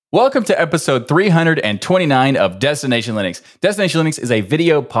Welcome to episode 329 of Destination Linux. Destination Linux is a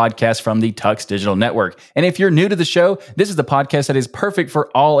video podcast from the Tux Digital Network. And if you're new to the show, this is the podcast that is perfect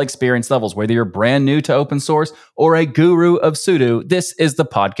for all experience levels. Whether you're brand new to open source or a guru of sudo, this is the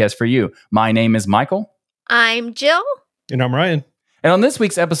podcast for you. My name is Michael. I'm Jill. And I'm Ryan. And on this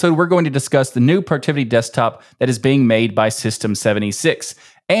week's episode, we're going to discuss the new productivity desktop that is being made by System 76.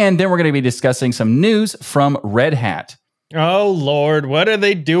 And then we're going to be discussing some news from Red Hat. Oh, Lord, what are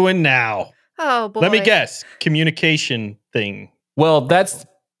they doing now? Oh, boy. Let me guess. Communication thing. Well, that's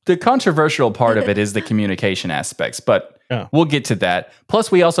the controversial part of it is the communication aspects, but we'll get to that. Plus,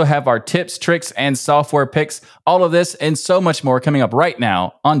 we also have our tips, tricks, and software picks. All of this and so much more coming up right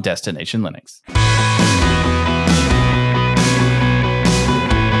now on Destination Linux.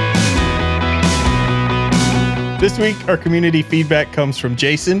 This week, our community feedback comes from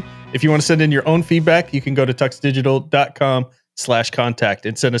Jason. If you want to send in your own feedback, you can go to tuxdigital.com/contact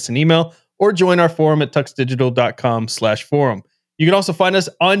and send us an email or join our forum at tuxdigital.com/forum. You can also find us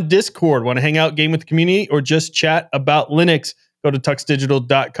on Discord. Want to hang out, game with the community, or just chat about Linux? Go to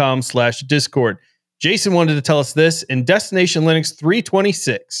tuxdigital.com/discord. Jason wanted to tell us this in Destination Linux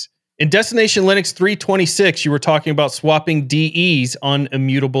 326. In Destination Linux 326, you were talking about swapping DEs on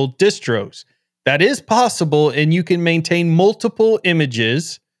immutable distros. That is possible, and you can maintain multiple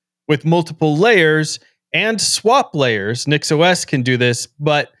images with multiple layers and swap layers. NixOS can do this,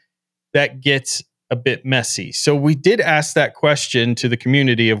 but that gets a bit messy. So we did ask that question to the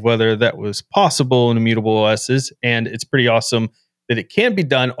community of whether that was possible in immutable OSs, and it's pretty awesome that it can be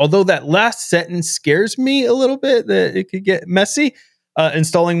done. Although that last sentence scares me a little bit, that it could get messy.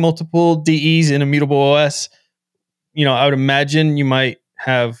 Installing multiple DEs in immutable OS, I would imagine you might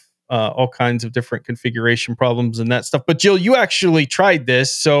have all kinds of different configuration problems and that stuff. But Jill, you actually tried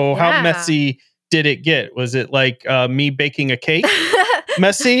this. So how messy did it get? Was it like me baking a cake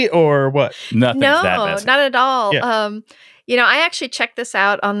messy or what? Nothing's No, that messy. not at all. Yeah. I actually checked this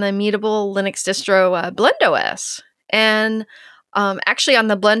out on the immutable Linux distro BlendOS. And actually on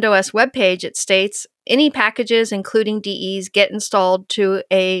the BlendOS webpage, it states any packages, including DEs, get installed to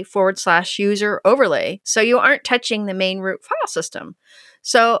a /user overlay. So you aren't touching the main root file system.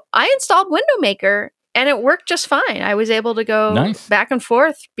 So I installed Window Maker and it worked just fine. I was able to go back and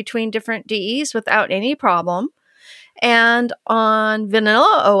forth between different DEs without any problem. And on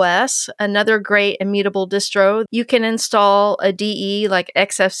Vanilla OS, another great immutable distro, you can install a DE like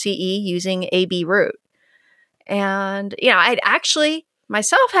XFCE using AB root. And, I'd actually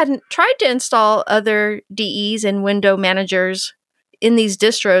myself hadn't tried to install other DEs and window managers in these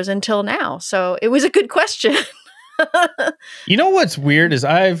distros until now. So it was a good question. You know what's weird is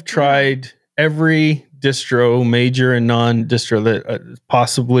I've tried every distro, major and non-distro that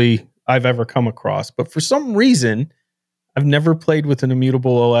possibly I've ever come across. But for some reason, I've never played with an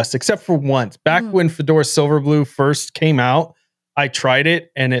immutable OS except for once. Back when Fedora Silverblue first came out, I tried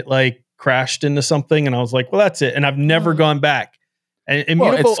it and it crashed into something. And I was like, well, that's it. And I've never gone back. And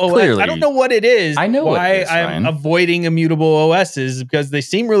immutable OS, clearly, I don't know what it is. I know why I'm avoiding immutable OSs because they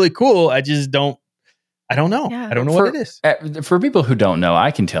seem really cool. I don't know. Yeah. I don't know what it is. For people who don't know,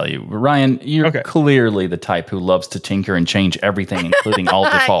 I can tell you. Ryan, you're clearly the type who loves to tinker and change everything, including all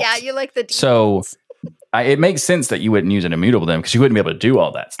defaults. Yeah, you like the defaults. So it makes sense that you wouldn't use an immutable then because you wouldn't be able to do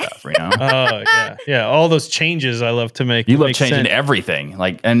all that stuff, Oh, yeah. Yeah, all those changes I love to make. You love changing everything,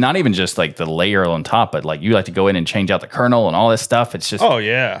 and not even just the layer on top, but you like to go in and change out the kernel and all this stuff. It's just... Oh,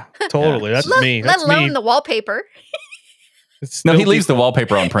 yeah. Totally. That's me. Let alone the wallpaper. No, he leaves the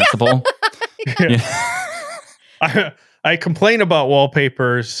wallpaper on principle. I complain about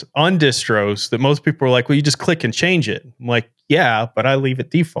wallpapers on distros that most people are like, well, you just click and change it. I'm like, yeah, but I leave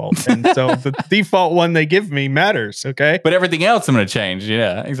it default. And so the default one they give me matters, okay? But everything else I'm going to change.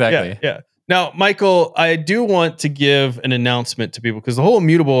 Yeah, exactly. Yeah. Now, Michael, I do want to give an announcement to people because the whole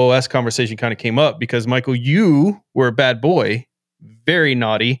immutable OS conversation kind of came up because, Michael, you were a bad boy, very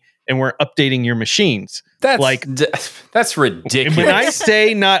naughty, and we're updating your machines. That's ridiculous. When I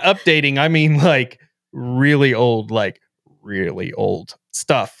say not updating, I mean really old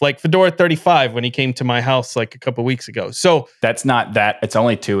stuff, like Fedora 35 when he came to my house a couple weeks ago. So that's not that. It's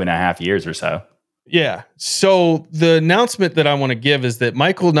only 2.5 years or so. Yeah. So the announcement that I want to give is that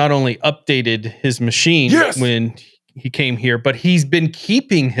Michael not only updated his machine when he came here, but he's been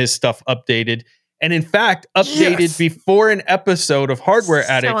keeping his stuff updated. And in fact, updated before an episode of Hardware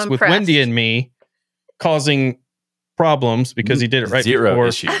Addicts with Wendy and me, causing problems because he did it right before.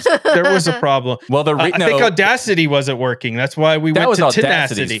 Issues. There was a problem. Well, I think Audacity wasn't working. That's why we went to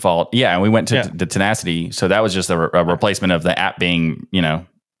Tenacity. Audacity's fault. Yeah, and we went to the Tenacity. So that was just a replacement of the app being,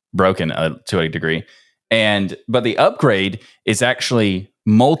 broken to a degree. But the upgrade is actually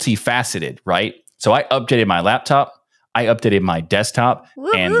multifaceted, right? So I updated my laptop, I updated my desktop,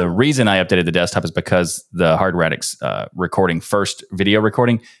 Woo-hoo. and the reason I updated the desktop is because the Hardware Addicts recording first video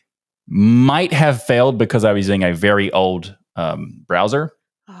recording might have failed because I was using a very old browser.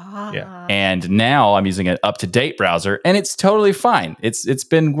 Yeah. And now I'm using an up-to-date browser, and it's totally fine. It's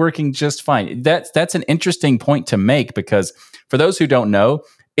been working just fine. That's an interesting point to make, because for those who don't know,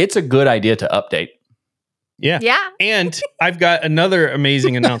 it's a good idea to update. Yeah. Yeah. And I've got another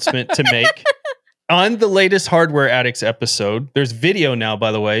amazing announcement to make. On the latest Hardware Addicts episode, there's video now,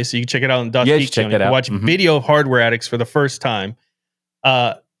 by the way, so you can check it out on Yeah, you Geek should check Zone. that You can out. watch Mhm. video of Hardware Addicts for the first time.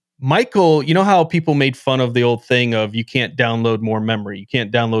 Michael, you know how people made fun of the old thing of you can't download more memory, you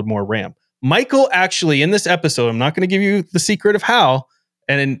can't download more RAM. Michael actually, in this episode, I'm not going to give you the secret of how,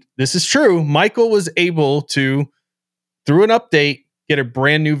 and this is true, Michael was able to, through an update, get a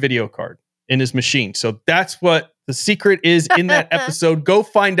brand new video card in his machine. So that's what the secret is in that episode. Go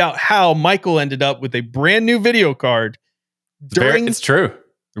find out how Michael ended up with a brand new video card during It's true.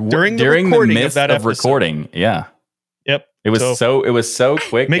 during the During recording of midst that episode. recording. Yeah. Yep. It was so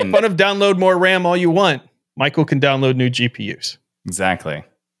quick. Make and- fun of download more RAM all you want. Michael can download new GPUs. Exactly.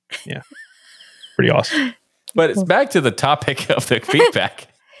 Pretty awesome. But it's back to the topic of the feedback.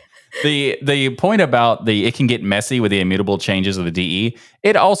 The point about it can get messy with the immutable changes of the DE.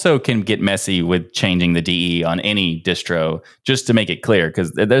 It also can get messy with changing the DE on any distro, just to make it clear,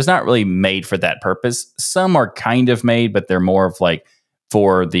 because there's not really made for that purpose. Some are kind of made, but they're more of like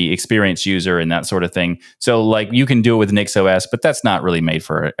for the experienced user and that sort of thing. So like you can do it with NixOS, but that's not really made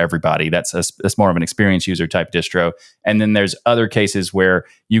for everybody. That's more of an experienced user type distro. And then there's other cases where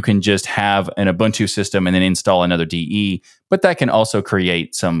you can just have an Ubuntu system and then install another DE, but that can also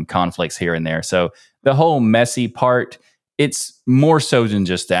create some conflicts here and there. So the whole messy part, it's more so than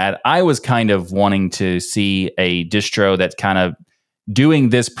just that. I was kind of wanting to see a distro that's kind of doing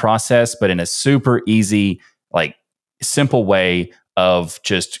this process, but in a super easy, like simple way of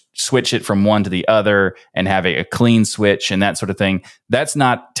just switch it from one to the other and have a clean switch and that sort of thing. That's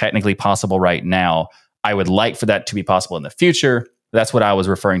not technically possible right now. I would like for that to be possible in the future. That's what I was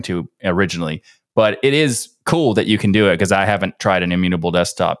referring to originally. But it is cool that you can do it, because I haven't tried an immutable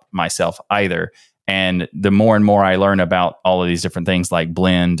desktop myself either. And the more and more I learn about all of these different things like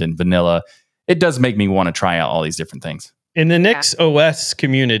blend and vanilla, it does make me want to try out all these different things. In the NixOS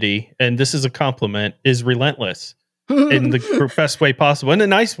community, and this is a compliment, is relentless in the best way possible, in a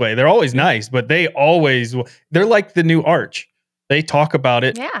nice way. They're always nice, but they're like the new Arch. They talk about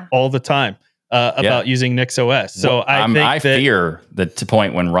it all the time. About using NixOS. So Well, I fear the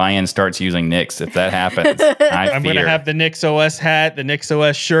point when Ryan starts using Nix. If that happens, I'm going to have the NixOS hat, the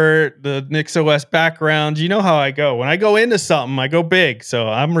NixOS shirt, the NixOS background. You know how I go. When I go into something, I go big. So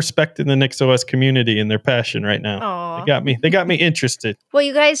I'm respecting the NixOS community and their passion right now. Aw. They got me interested. Well,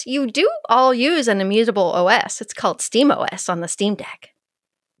 you guys, you do all use an immutable OS. It's called SteamOS on the Steam Deck.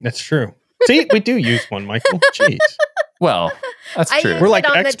 That's true. See, we do use one, Michael. Jeez. Well, that's I true. use We're like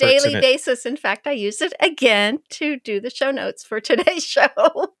it on the experts in daily it. basis. In fact, I used it again to do the show notes for today's show.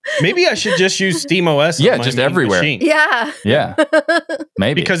 Maybe I should just use SteamOS. Yeah, on my just main everywhere. machine. Yeah. Yeah,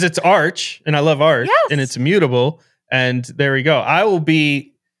 maybe. Because it's Arch, and I love Arch, Yes. and it's immutable. And there we go. I will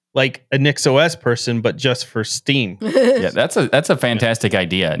be like a NixOS person, but just for Steam. Yeah, that's a fantastic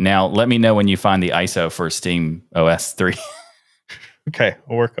idea. Now, let me know when you find the ISO for Steam OS 3, Okay,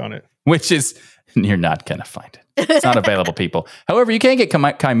 I'll work on it. which is, you're not going to find it. It's not available, people. However, you can get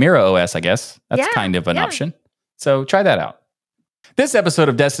Chimera OS, I guess. That's Yeah, kind of an yeah. option. So try that out. This episode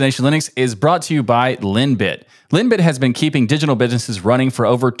of Destination Linux is brought to you by Linbit. Linbit has been keeping digital businesses running for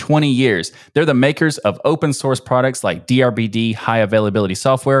over 20 years. They're the makers of open source products like DRBD high availability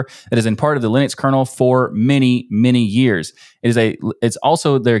software that has been part of the Linux kernel for many, many years. It's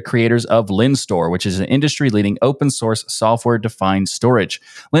also the creators of LinStore, which is an industry-leading open source software-defined storage.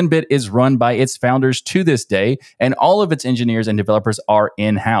 Linbit is run by its founders to this day, and all of its engineers and developers are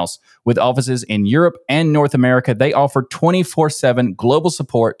in-house. With offices in Europe and North America, they offer 24/7 global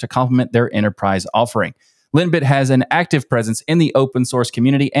support to complement their enterprise offering. Linbit has an active presence in the open source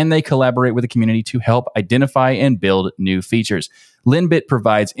community, and they collaborate with the community to help identify and build new features. Linbit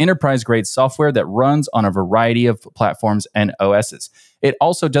provides enterprise-grade software that runs on a variety of platforms and OSs. It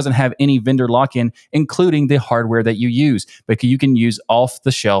also doesn't have any vendor lock-in, including the hardware that you use, but you can use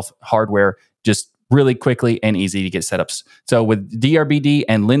off-the-shelf hardware just really quickly and easy to get setups. So with DRBD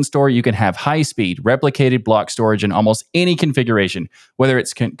and LinStore, you can have high-speed replicated block storage in almost any configuration, whether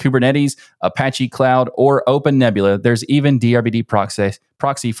it's Kubernetes, Apache Cloud, or OpenNebula. There's even DRBD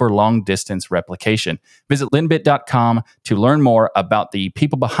proxy for long-distance replication. Visit linbit.com to learn more about the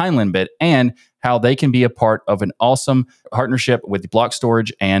people behind Linbit and how they can be a part of an awesome partnership with block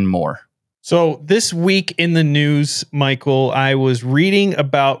storage and more. So this week in the news, Michael, I was reading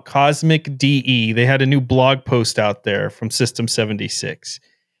about Cosmic DE. They had a new blog post out there from System 76.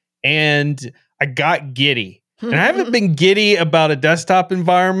 And I got giddy. And I haven't been giddy about a desktop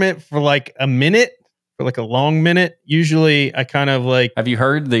environment for like a minute, for like a long minute. Usually I kind of like... Have you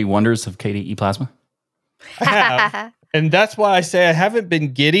heard the wonders of KDE Plasma? I have. And that's why I say I haven't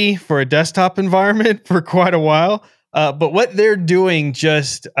been giddy for a desktop environment for quite a while. But what they're doing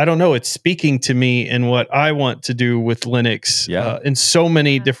just, I don't know, it's speaking to me in what I want to do with Linux in so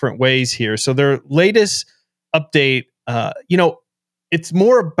many different ways here. So their latest update, it's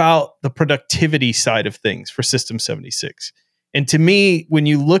more about the productivity side of things for System 76. And to me, when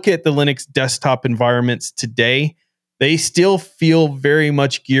you look at the Linux desktop environments today, they still feel very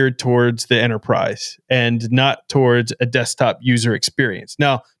much geared towards the enterprise and not towards a desktop user experience.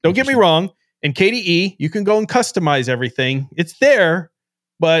 Now, don't get me wrong. In KDE, you can go and customize everything. It's there,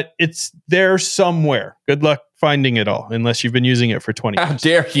 but it's there somewhere. Good luck finding it all, unless you've been using it for 20 years. How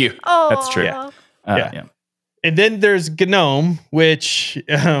dare you? Oh, that's true. Yeah. And then there's GNOME, which,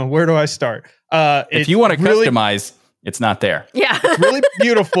 where do I start? If you want to customize, it's not there. Yeah. It's really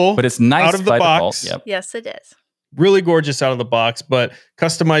beautiful. But it's nice out of the by box. Default. Yep. Yes, it is. Really gorgeous out of the box, but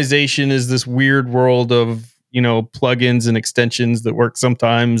customization is this weird world of, plugins and extensions that work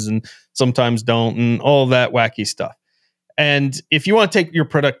sometimes and sometimes don't, and all that wacky stuff. And if you want to take your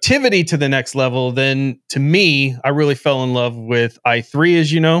productivity to the next level, then to me, I really fell in love with i3,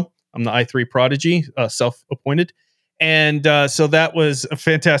 as you know. I'm the i3 prodigy, self-appointed. And so that was a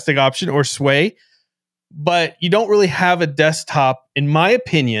fantastic option, or Sway. But you don't really have a desktop, in my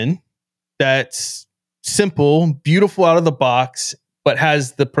opinion, that's simple, beautiful out of the box, but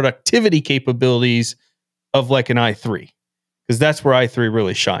has the productivity capabilities of like an i3, because that's where i3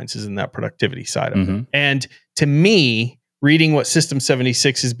 really shines, is in that productivity side of it. And to me, reading what System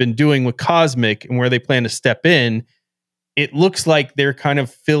 76 has been doing with Cosmic and where they plan to step in, it looks like they're kind of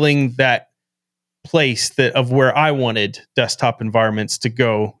filling that place that of where I wanted desktop environments to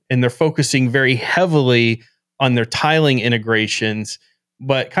go. And they're focusing very heavily on their tiling integrations,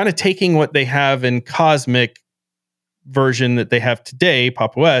 but kind of taking what they have in Cosmic version that they have today,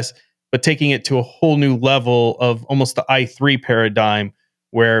 Pop! OS, but taking it to a whole new level of almost the i3 paradigm,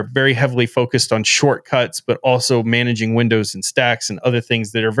 where very heavily focused on shortcuts, but also managing windows and stacks and other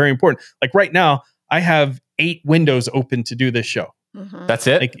things that are very important. Like right now, I have 8 windows open to do this show. That's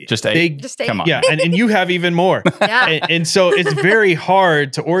it? Like, Just 8? Just 8. Come on. Yeah, and you have even more. Yeah. And so it's very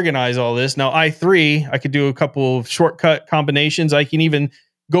hard to organize all this. Now, i3, I could do a couple of shortcut combinations. I can even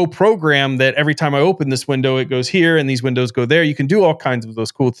go program that every time I open this window, it goes here and these windows go there. You can do all kinds of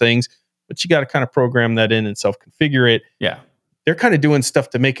those cool things, but you got to kind of program that in and self-configure it. Yeah. They're kind of doing stuff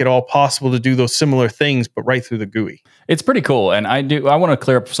to make it all possible to do those similar things, but right through the GUI. It's pretty cool. And I want to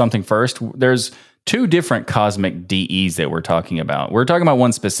clear up something first. There's 2 different Cosmic DEs that we're talking about. We're talking about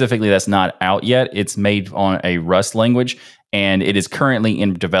one specifically that's not out yet. It's made on a Rust language, and it is currently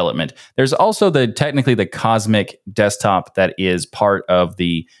in development. There's also technically the Cosmic desktop that is part of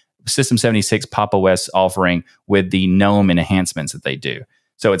the System 76 Pop! OS offering with the GNOME enhancements that they do.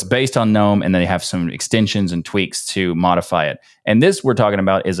 So it's based on GNOME, and they have some extensions and tweaks to modify it. And this we're talking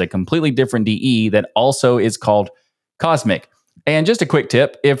about is a completely different DE that also is called Cosmic. And just a quick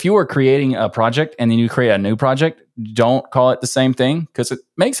tip, if you are creating a project and then you create a new project, don't call it the same thing, because it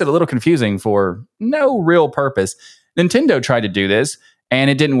makes it a little confusing for no real purpose. Nintendo tried to do this, and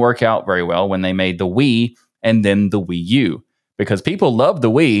it didn't work out very well when they made the Wii and then the Wii U, because people loved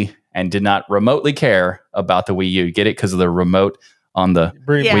the Wii and did not remotely care about the Wii U. Get it? Because of the remote on the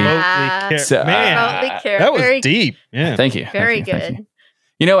Yeah. So, Remotely care. That was Very, deep. Yeah. Thank you. very Thank you. good.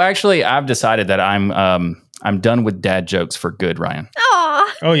 You know, actually, I've decided that I'm done with dad jokes for good, Ryan.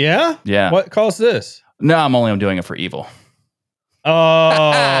 Aw. Oh, yeah? Yeah. What caused this? No, I'm only doing it for evil.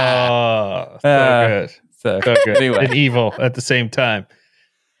 Oh, so good. So So good. anyway. And evil at the same time.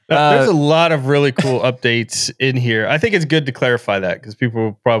 There's a lot of really cool updates in here. I think it's good to clarify that, because people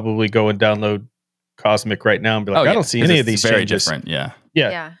will probably go and download Cosmic right now and be like, I don't see any of these very changes. different. Yeah.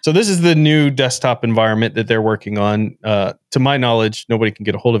 Yeah. So this is the new desktop environment that they're working on. To my knowledge, nobody can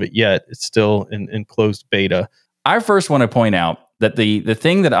get a hold of it yet. It's still in closed beta. I first want to point out that the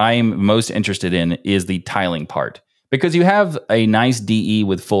thing that I'm most interested in is the tiling part, because you have a nice DE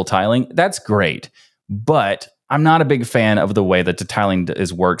with full tiling. That's great. But I'm not a big fan of the way that the tiling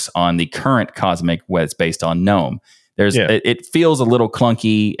works on the current Cosmic, where it's based on GNOME. It feels a little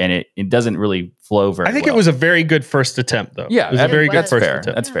clunky, and it doesn't really flow very well. I think it was a very good first attempt, though. Yeah, it was a very good first attempt.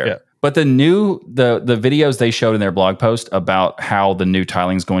 That's fair. Yeah. But the videos they showed in their blog post about how the new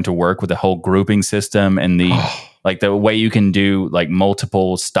tiling is going to work with the whole grouping system and the way you can do like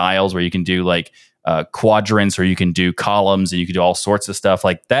multiple styles, where you can do like quadrants, or you can do columns, and you can do all sorts of stuff.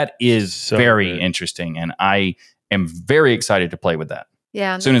 Like that is so very interesting, and I am very excited to play with that.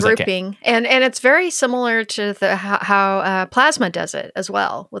 Yeah, and the grouping, and it's very similar to how Plasma does it as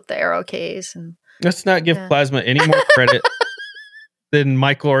well with the arrow keys. And let's not give Plasma any more credit than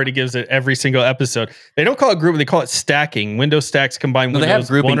Michael already gives it every single episode. They don't call it grouping; they call it stacking. Windows stacks combine Windows, they have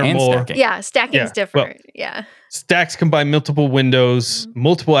grouping one or and more. Stacking. Yeah, stacking is different. Well, stacks combine multiple windows,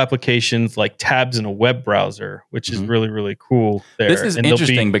 multiple applications like tabs in a web browser, which is really, really cool. This is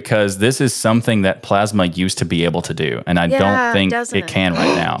interesting because this is something that Plasma used to be able to do, and I don't think it can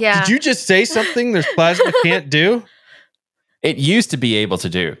right now. Did you just say something there's Plasma can't do? It used to be able to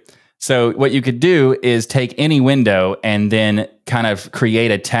do. So what you could do is take any window and then kind of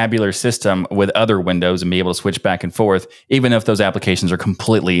create a tabular system with other windows and be able to switch back and forth, even if those applications are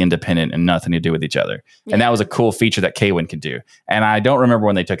completely independent and nothing to do with each other. Yeah. And that was a cool feature that Kwin could do. And I don't remember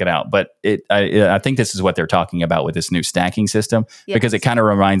when they took it out, but I think this is what they're talking about with this new stacking system, because it kind of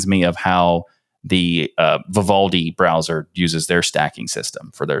reminds me of how the Vivaldi browser uses their stacking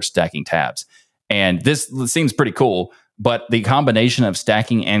system for their stacking tabs. And this seems pretty cool. But the combination of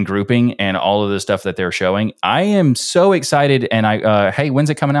stacking and grouping and all of the stuff that they're showing, I am so excited. And hey, when's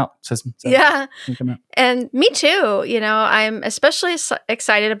it coming out? Yeah. And me too. I'm especially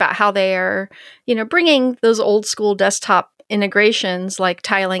excited about how they are, bringing those old school desktop integrations like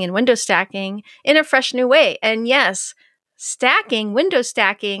tiling and window stacking in a fresh new way. And yes, window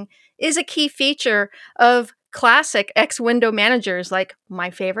stacking is a key feature of classic X window managers like my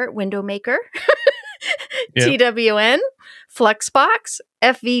favorite, Window Maker. TWN, Fluxbox,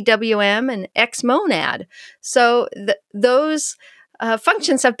 FVWM, and Xmonad. So those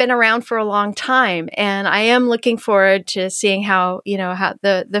functions have been around for a long time, and I am looking forward to seeing how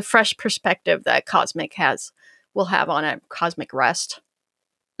the fresh perspective that Cosmic will have on a Cosmic Rest.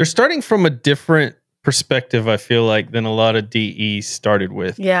 They're starting from a different perspective, I feel like, than a lot of DEs started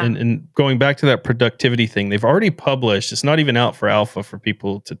with. Yeah. And going back to that productivity thing, they've already published, it's not even out for alpha for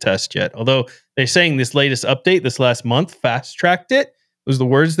people to test yet. Although they're saying this latest update, this last month, fast-tracked it, was the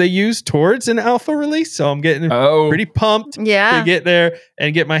words they used towards an alpha release. So I'm getting pretty pumped to get there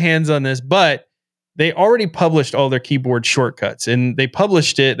and get my hands on this. But they already published all their keyboard shortcuts, and they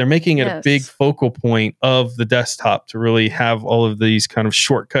published it. They're making it a big focal point of the desktop to really have all of these kind of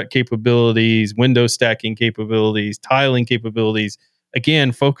shortcut capabilities, window stacking capabilities, tiling capabilities,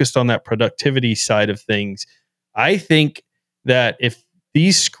 again, focused on that productivity side of things. I think that if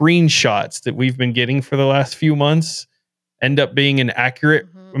these screenshots that we've been getting for the last few months end up being an accurate,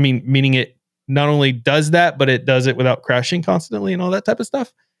 meaning it not only does that, but it does it without crashing constantly and all that type of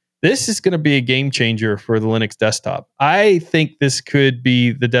stuff. This is going to be a game changer for the Linux desktop. I think this could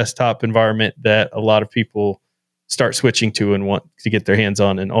be the desktop environment that a lot of people start switching to and want to get their hands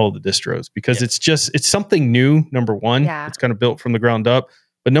on in all the distros, because it's something new. Number one, it's kind of built from the ground up.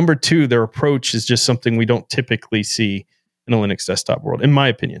 But number two, their approach is just something we don't typically see in a Linux desktop world, in my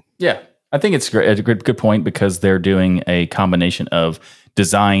opinion. Yeah, I think it's great. A good point, because they're doing a combination of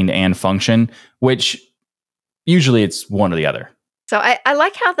design and function, which usually it's one or the other. So I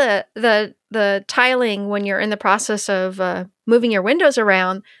like how the tiling, when you're in the process of moving your windows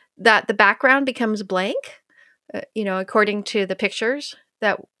around, that the background becomes blank, according to the pictures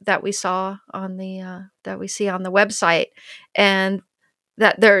that we saw on the that we see on the website, and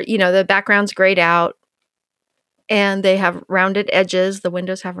that they're the background's grayed out, and they have rounded edges. The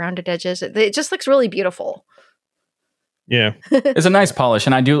windows have rounded edges. It just looks really beautiful. Yeah. It's a nice polish.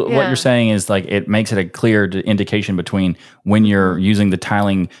 And I do, what you're saying is like, it makes it a clear indication between when you're using the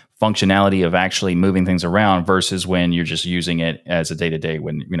tiling functionality of actually moving things around versus when you're just using it as a day-to-day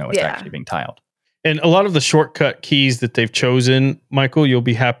when, it's actually being tiled. And a lot of the shortcut keys that they've chosen, Michael, you'll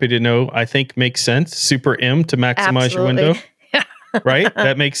be happy to know, I think makes sense. Super M to maximize your window. Right?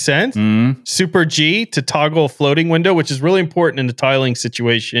 That makes sense. Super G to toggle floating window, which is really important in the tiling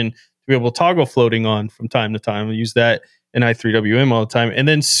situation, to be able to toggle floating on from time to time. We use that in i3WM all the time. And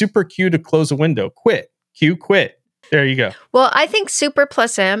then Super Q to close a window. Quit. There you go. Well, I think Super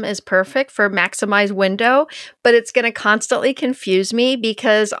plus M is perfect for maximize window, but it's going to constantly confuse me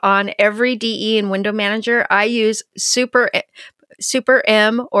because on every DE and window manager, I use Super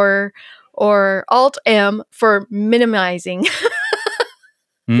M or or Alt-M for minimizing.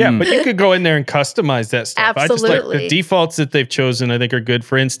 Yeah, but you could go in there and customize that stuff. Absolutely. I just like the defaults that they've chosen, I think are good.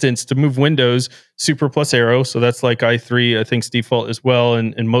 For instance, to move windows, Super plus arrow. So that's like i3, I think's default as well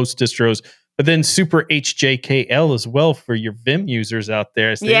in most distros. But then Super HJKL as well for your Vim users out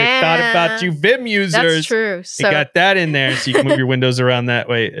there. So they thought about you Vim users. That's true. They got that in there so you can move your windows around that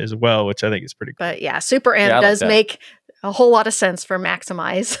way as well, which I think is pretty cool. But yeah, Super M does make a whole lot of sense for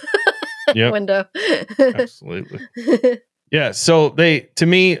maximize window. Absolutely. Yeah, so to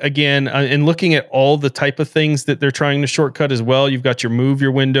me, again, in looking at all the type of things that they're trying to shortcut as well, you've got your move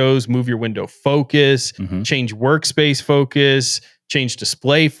your windows, move your window focus, change workspace focus, change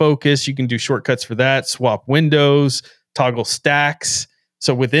display focus. You can do shortcuts for that, swap windows, toggle stacks.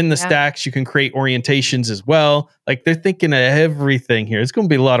 So within the stacks, you can create orientations as well. Like they're thinking of everything here. It's going to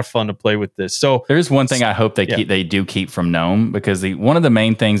be a lot of fun to play with this. So there's one thing I hope they do keep from GNOME, because one of the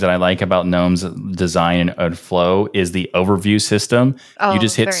main things that I like about GNOME's design and flow is the overview system. You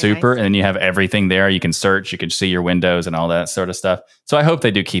just hit super and then you have everything there. You can search, you can see your windows and all that sort of stuff. So I hope they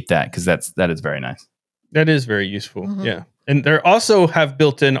do keep that, because that is very nice. That is very useful. Yeah. And they also have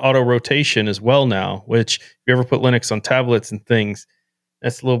built-in auto rotation as well now, which if you ever put Linux on tablets and things,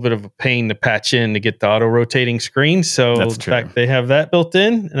 that's a little bit of a pain to patch in to get the auto rotating screen. So the fact they have that built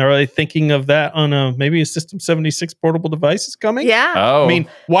in, and are they thinking of that on maybe a System 76 portable device is coming? Yeah. Oh. I mean,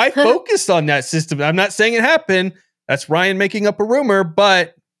 why focus on that system? I'm not saying it happened. That's Ryan making up a rumor,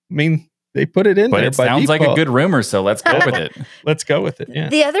 but I mean, they put it in there. But it sounds like a good rumor, so let's go with it. Let's go with it. Yeah.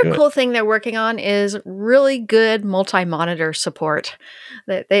 The other cool thing they're working on is really good multi-monitor support.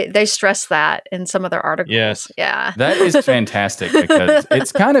 They stress that in some of their articles. Yes. Yeah. That is fantastic, because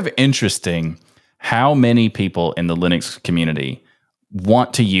it's kind of interesting how many people in the Linux community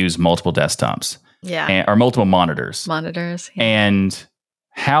want to use multiple desktops. Or multiple monitors. Yeah. And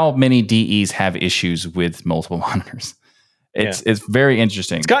how many DEs have issues with multiple monitors. It's very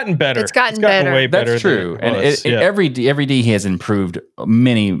interesting. It's gotten better. It's gotten better. Way better. That's true. And every D has improved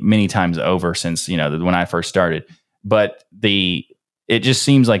many times over since, when I first started. But it just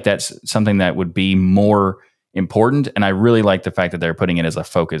seems like that's something that would be more important. And I really like the fact that they're putting it as a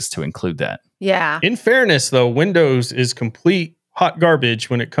focus to include that. Yeah. In fairness, though, Windows is complete hot garbage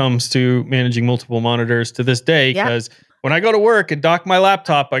when it comes to managing multiple monitors to this day, because when I go to work and dock my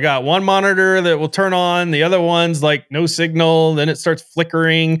laptop, I got one monitor that will turn on, the other one's like no signal, then it starts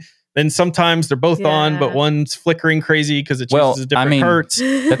flickering. Then sometimes they're both on, but one's flickering crazy because it chooses a different hertz.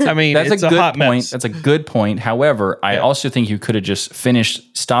 That's it's a good hot point. mess. That's a good point. However, I also think you could have just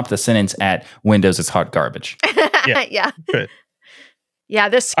stopped the sentence at Windows is hot garbage. Yeah. Good. Yeah,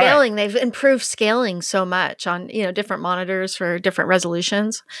 the scaling, they've improved scaling so much on, different monitors for different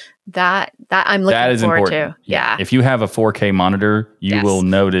resolutions. That I'm looking forward to. Yeah. If you have a 4K monitor, you will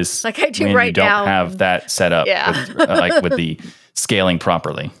notice like I do when right you don't now. have that set up with the scaling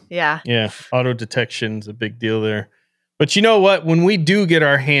properly. Yeah. Yeah. Auto detection's a big deal there. But you know what? When we do get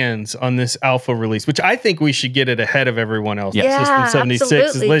our hands on this alpha release, which I think we should get it ahead of everyone else. Yeah. System 76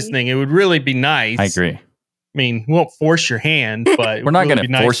 absolutely. is listening. It would really be nice. I agree. I mean, we won't force your hand, but We're not going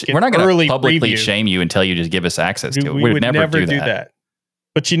to force. We're not going to publicly preview. shame you until you just give us access to it. We We would never do that.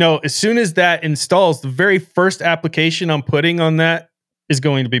 But as soon as that installs, the very first application I'm putting on that is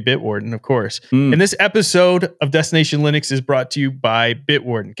going to be Bitwarden, of course. And this episode of Destination Linux is brought to you by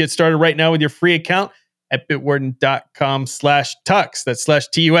Bitwarden. Get started right now with your free account at bitwarden.com/tux. That's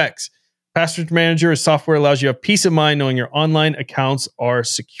 /TUX. Password Manager is software that allows you to have peace of mind knowing your online accounts are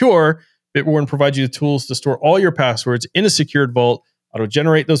secure. Bitwarden provides you the tools to store all your passwords in a secured vault,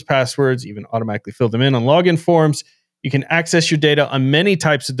 auto-generate those passwords, even automatically fill them in on login forms. You can access your data on many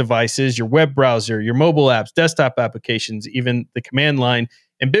types of devices, your web browser, your mobile apps, desktop applications, even the command line.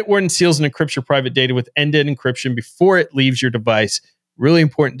 And Bitwarden seals and encrypts your private data with end-to-end encryption before it leaves your device. Really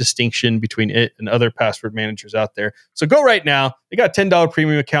important distinction between it and other password managers out there. So go right now. They got a $10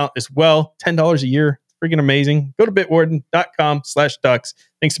 premium account as well. $10 a year. Freaking amazing. Go to bitwarden.com/tux.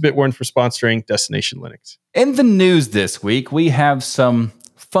 Thanks to Bitwarden for sponsoring Destination Linux. In the news this week, we have some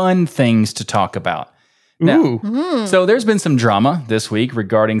fun things to talk about. Now, so there's been some drama this week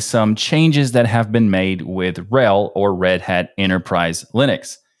regarding some changes that have been made with RHEL, or Red Hat Enterprise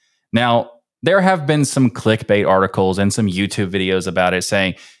Linux. Now, there have been some clickbait articles and some YouTube videos about it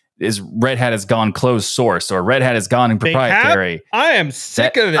saying, Red Hat has gone closed source, or Red Hat has gone in proprietary. I am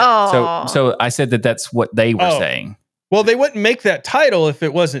sick of it. So I said that's what they were saying. Well, they wouldn't make that title if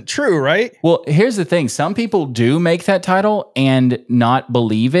it wasn't true, right? Well, here's the thing. Some people do make that title and not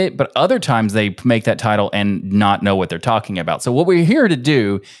believe it, but other times they make that title and not know what they're talking about. So what we're here to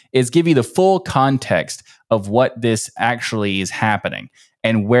do is give you the full context of what this actually is happening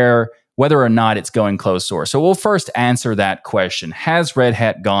and where whether or not it's going closed source. So we'll first answer that question. Has Red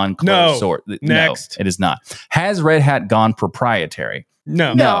Hat gone closed source? Next. No, it is not. Has Red Hat gone proprietary?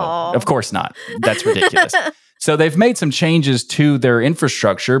 No. No, of course not. That's ridiculous. So they've made some changes to their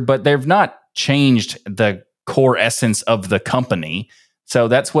infrastructure, but they've not changed the core essence of the company. So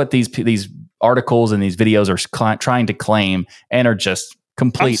that's what these articles and these videos are trying to claim, and are just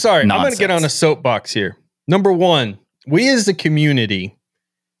complete nonsense. I'm going to get on a soapbox here. Number one, we as a community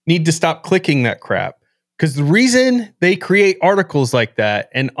need to stop clicking that crap, because the reason they create articles like that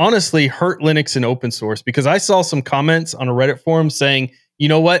and honestly hurt Linux and open source, because I saw some comments on a Reddit forum saying, you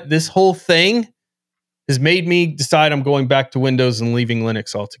know what, this whole thing has made me decide I'm going back to Windows and leaving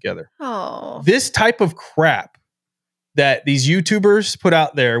Linux altogether. Oh, This type of crap that these YouTubers put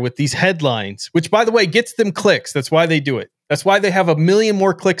out there with these headlines, which by the way gets them clicks. That's why they do it. That's why they have 1 million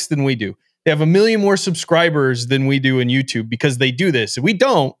more clicks than we do. They have 1 million more subscribers than we do in YouTube, because they do this. We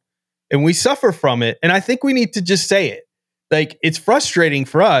don't, and we suffer from it. And I think we need to just say it. Like, it's frustrating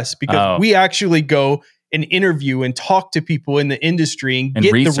for us because we actually go and interview and talk to people in the industry and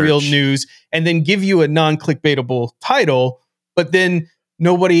get research the real news, and then give you a non-clickbaitable title. But then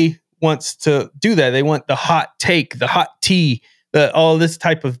nobody wants to do that. They want the hot take, the hot tea, all this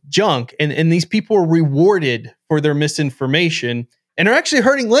type of junk. And these people are rewarded for their misinformation and are actually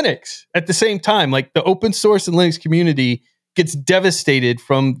hurting Linux at the same time. Like, the open source and Linux community gets devastated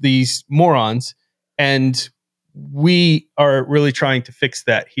from these morons. And we are really trying to fix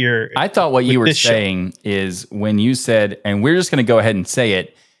that here. I thought what you were saying is, when you said, and we're just going to go ahead and say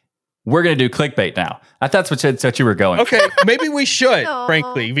it, we're going to do clickbait now. I thought that's what you were going. Okay, maybe we should,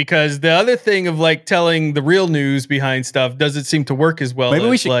 frankly, because the other thing of like telling the real news behind stuff doesn't seem to work as well. Maybe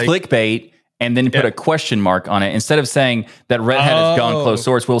we should clickbait and then put a question mark on it. Instead of saying that Red Hat has gone closed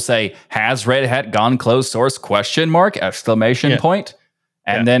source, we'll say, has Red Hat gone closed source? Question mark, exclamation point.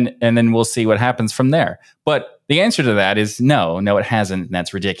 And then we'll see what happens from there. But the answer to that is no, it hasn't, and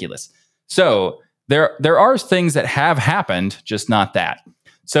that's ridiculous. So there are things that have happened, just not that.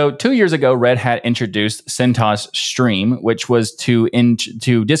 So 2 years ago, Red Hat introduced CentOS Stream, which was to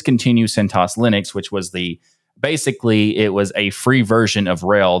discontinue CentOS Linux, which was basically it was a free version of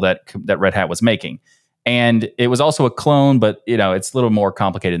Rail that Red Hat was making. And it was also a clone, but it's a little more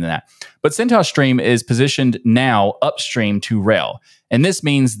complicated than that. But CentOS Stream is positioned now upstream to Rail. And this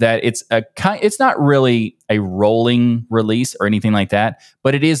means that it's not really a rolling release or anything like that,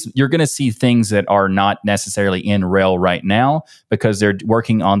 but it is. You're going to see things that are not necessarily in Rail right now, because they're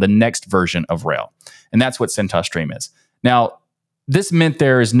working on the next version of Rail. And that's what CentOS Stream is. Now, this meant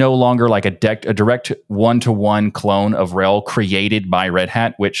there is no longer like a direct one-to-one clone of Rail created by Red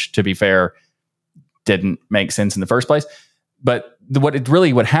Hat, which, to be fair, didn't make sense in the first place. But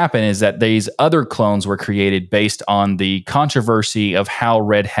what happened is that these other clones were created based on the controversy of how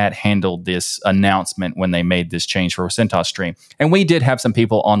Red Hat handled this announcement when they made this change for CentOS Stream. And we did have some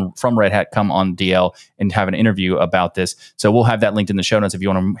people from Red Hat come on DL and have an interview about this. So we'll have that linked in the show notes if you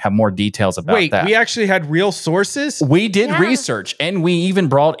want to have more details about that. Wait, we actually had real sources? We did research, and we even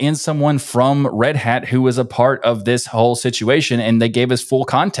brought in someone from Red Hat who was a part of this whole situation, and they gave us full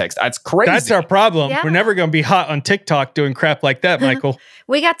context. That's crazy. That's our problem. Yeah. We're never going to be hot on TikTok doing crap like that, Michael.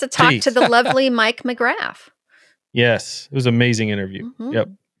 We got to talk to the lovely Mike McGrath. Yes, it was an amazing interview. Mm-hmm. Yep.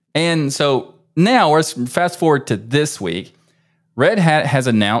 And so now let's fast forward to this week. Red Hat has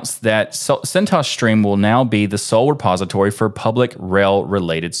announced that CentOS Stream will now be the sole repository for public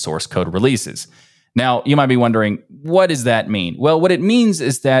Rail-related source code releases. Now, you might be wondering, what does that mean? Well, what it means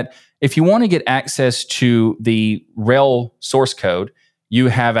is that if you want to get access to the Rail source code, you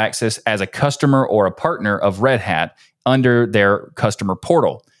have access as a customer or a partner of Red Hat under their customer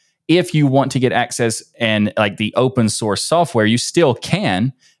portal. If you want to get access and like the open source software, you still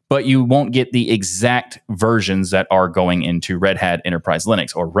can, but you won't get the exact versions that are going into Red Hat Enterprise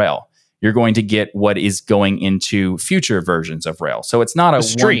Linux or Rail. You're going to get what is going into future versions of Rail. So it's not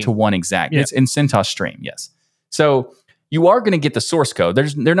a one-to-one exact. Yeah. It's in CentOS Stream, yes. So you are going to get the source code.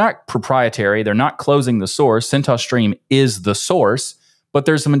 They're not proprietary. They're not closing the source. CentOS Stream is the source, but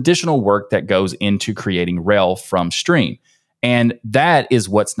there's some additional work that goes into creating Rail from Stream. And that is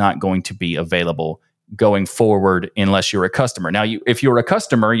what's not going to be available going forward unless you're a customer. Now, if you're a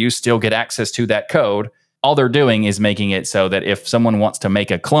customer, you still get access to that code. All they're doing is making it so that if someone wants to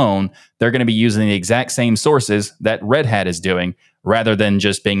make a clone, they're going to be using the exact same sources that Red Hat is doing, rather than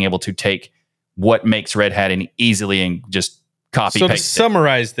just being able to take what makes Red Hat and easily and just copy paste. So to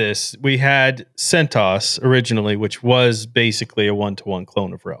summarize this, we had CentOS originally, which was basically a one-to-one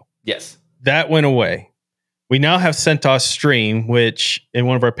clone of Rail. Yes. That went away. We now have CentOS Stream, which in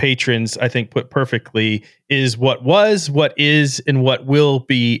one of our patrons, I think put perfectly, is what was, what is, and what will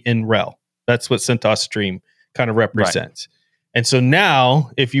be in RHEL. That's what CentOS Stream kind of represents. Right. And so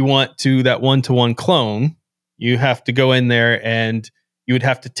now, if you want to that one-to-one clone, you have to go in there and you would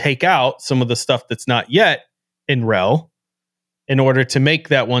have to take out some of the stuff that's not yet in RHEL in order to make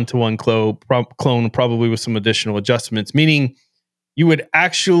that one-to-one clone, probably with some additional adjustments, meaning you would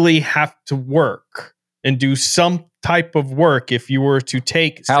actually have to work and do some type of work if you were to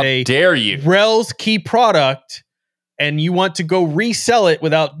take, say, RHEL's key product and you want to go resell it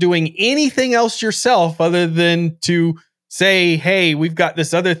without doing anything else yourself other than to say, hey, we've got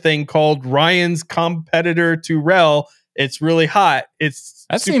this other thing called Ryan's competitor to RHEL. It's really hot.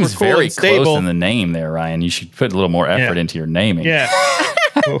 That seems cool very close in the name there, Ryan. You should put a little more effort into your naming. Yeah.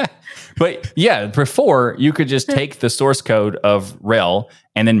 But yeah, before you could just take the source code of RHEL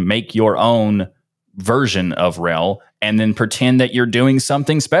and then make your own version of RHEL and then pretend that you're doing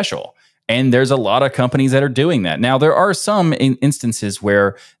something special. And there's a lot of companies that are doing that. Now, there are some instances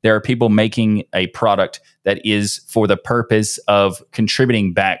where there are people making a product that is for the purpose of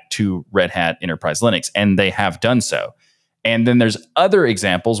contributing back to Red Hat Enterprise Linux, and they have done so. And then there's other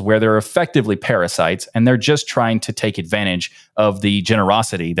examples where they're effectively parasites, and they're just trying to take advantage of the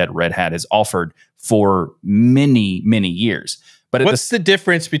generosity that Red Hat has offered for many, many years. But what's the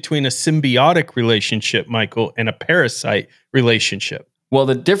difference between a symbiotic relationship, Michael, and a parasite relationship? Well,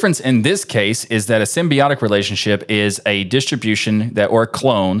 the difference in this case is that a symbiotic relationship is a distribution or a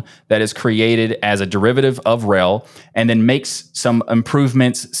clone that is created as a derivative of RHEL and then makes some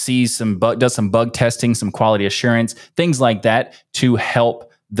improvements, does some bug testing, some quality assurance, things like that to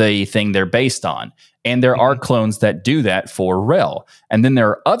help the thing they're based on. And there are clones that do that for RHEL. And then there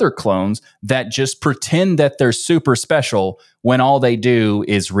are other clones that just pretend that they're super special when all they do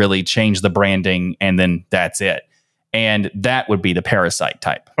is really change the branding and then that's it. And that would be the parasite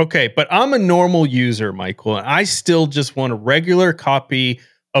type. Okay, but I'm a normal user, Michael, and I still just want a regular copy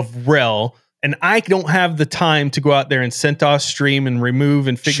of RHEL, and I don't have the time to go out there and CentOS Stream and remove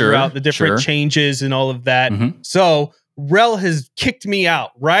and figure out the different changes and all of that. So RHEL has kicked me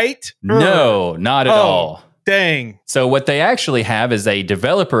out, right? No, not at all. Dang. So what they actually have is a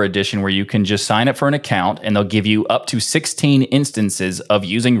developer edition where you can just sign up for an account, and they'll give you up to 16 instances of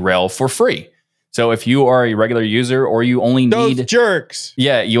using RHEL for free. So if you are a regular user or you only need... Those jerks.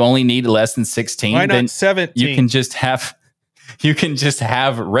 Yeah, you only need less than 16. Why not 17? You can just have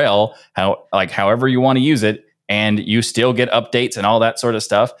RHEL however you want to use it, and you still get updates and all that sort of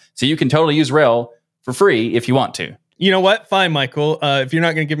stuff. So you can totally use RHEL for free if you want to. You know what? Fine, Michael. If you're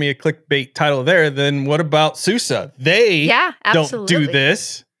not going to give me a clickbait title there, then what about SUSE? They don't do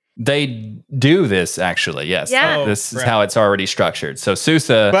this. They do this, actually, yes. Yeah. This is how it's already structured. So SUSE...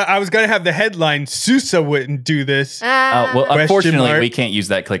 But I was going to have the headline, SUSE wouldn't do this. Well, unfortunately, we can't use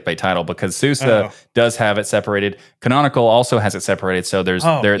that clickbait title because SUSE does have it separated. Canonical also has it separated. So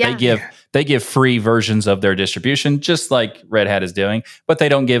they give free versions of their distribution, just like Red Hat is doing, but they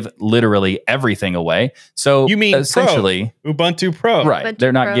don't give literally everything away. So you mean essentially... Ubuntu Pro. Right. Ubuntu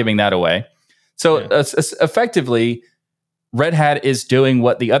They're not Pro. giving that away. So effectively... Red Hat is doing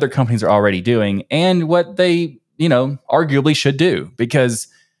what the other companies are already doing and what they, arguably should do, because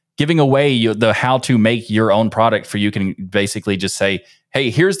giving away the how to make your own product for you can basically just say, hey,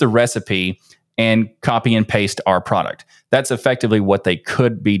 here's the recipe and copy and paste our product. That's effectively what they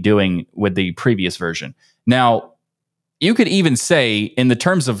could be doing with the previous version. Now, you could even say in the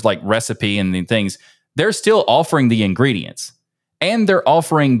terms of like recipe and the things, they're still offering the ingredients and they're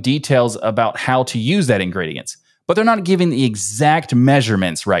offering details about how to use that ingredients. But they're not giving the exact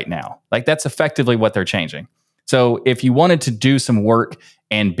measurements right now. Like that's effectively what they're changing. So if you wanted to do some work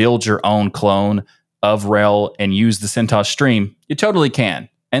and build your own clone of RHEL and use the CentOS Stream, you totally can.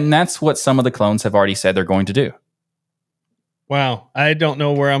 And that's what some of the clones have already said they're going to do. Wow. I don't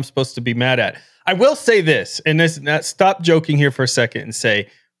know where I'm supposed to be mad at. I will say this, and stop joking here for a second and say,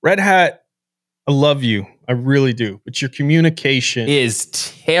 Red Hat, I love you. I really do. But your communication is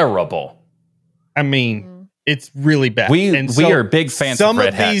terrible. I mean... It's really bad. We are big fans of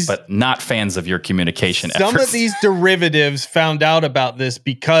Red Hat, but not fans of your communication efforts. Some of these derivatives found out about this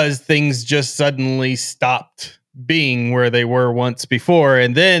because things just suddenly stopped being where they were once before,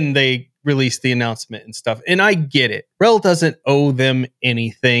 and then they released the announcement and stuff. And I get it. RHEL doesn't owe them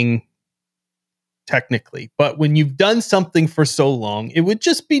anything technically, but when you've done something for so long, it would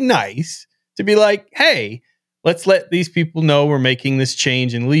just be nice to be like, hey, let's let these people know we're making this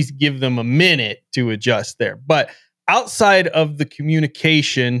change and at least give them a minute to adjust there. But outside of the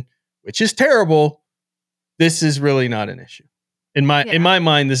communication, which is terrible, this is really not an issue. In my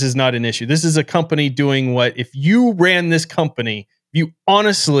mind, this is not an issue. This is a company doing what, if you ran this company, you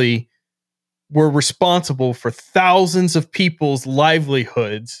honestly were responsible for thousands of people's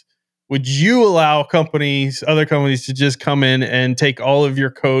livelihoods, would you allow other companies to just come in and take all of your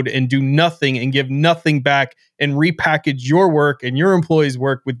code and do nothing and give nothing back and repackage your work and your employees'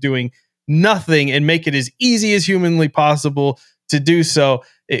 work with doing nothing and make it as easy as humanly possible to do so?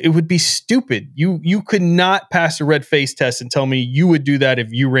 It would be stupid. You could not pass a red face test and tell me you would do that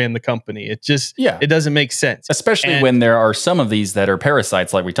if you ran the company. It doesn't make sense. Especially when there are some of these that are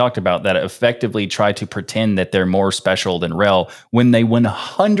parasites, like we talked about, that effectively try to pretend that they're more special than RHEL when they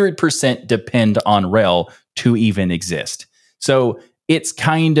 100% depend on RHEL to even exist. So it's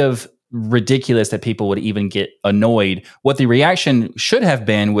kind of ridiculous that people would even get annoyed. What the reaction should have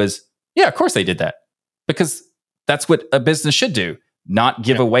been was, yeah, of course they did that. Because that's what a business should do. Not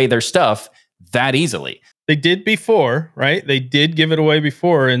give away their stuff that easily. They did before, right? They did give it away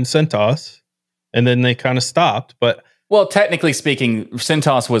before in CentOS, and then they kind of stopped. But well, technically speaking,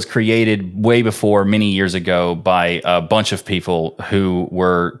 CentOS was created way before, many years ago, by a bunch of people who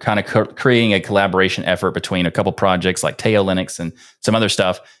were kind of creating a collaboration effort between a couple projects like Teo Linux and some other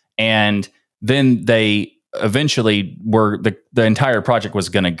stuff. And then they eventually the entire project was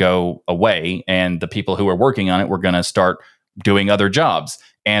going to go away, and the people who were working on it were going to start doing other jobs.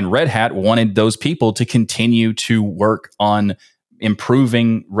 And Red Hat wanted those people to continue to work on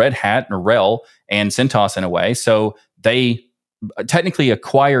improving Red Hat or RHEL and CentOS in a way. So they technically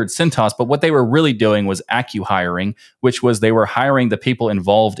acquired CentOS, but what they were really doing was acqui-hiring, which was they were hiring the people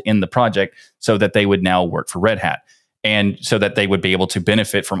involved in the project so that they would now work for Red Hat. And so that they would be able to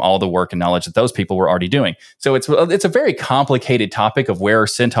benefit from all the work and knowledge that those people were already doing. So it's a very complicated topic of where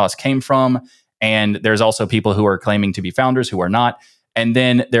CentOS came from. And there's also people who are claiming to be founders who are not. And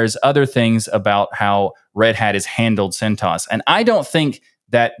then there's other things about how Red Hat has handled CentOS. And I don't think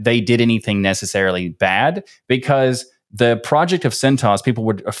that they did anything necessarily bad, because the project of CentOS, people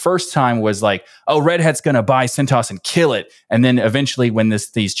would first time was like, oh, Red Hat's going to buy CentOS and kill it. And then eventually when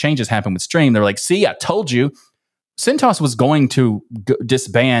these changes happen with Stream, they're like, see, I told you. CentOS was going to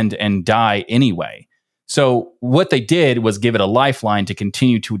disband and die anyway. So what they did was give it a lifeline to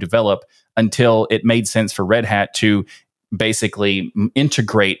continue to develop until it made sense for Red Hat to basically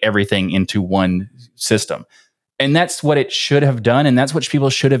integrate everything into one system. And that's what it should have done, and that's what people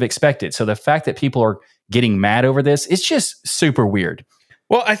should have expected. So the fact that people are getting mad over this, it's just super weird.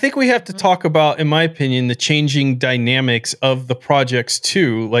 Well, I think we have to talk about, in my opinion, the changing dynamics of the projects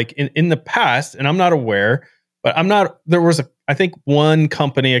too. Like in the past, and I'm not aware, but there was I think one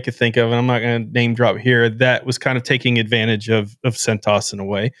company I could think of, and I'm not going to name drop here, that was kind of taking advantage of CentOS in a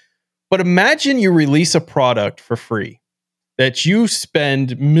way. But imagine you release a product for free that you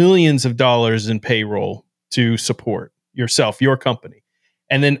spend millions of dollars in payroll to support yourself, your company.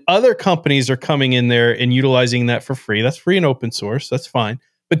 And then other companies are coming in there and utilizing that for free. That's free and open source. That's fine.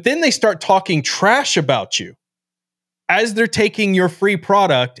 But then they start talking trash about you as they're taking your free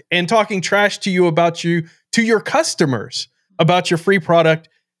product and talking trash to you about you to your customers about your free product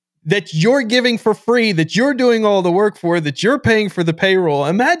that you're giving for free, that you're doing all the work for, that you're paying for the payroll.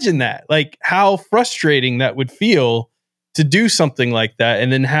 Imagine that, like how frustrating that would feel to do something like that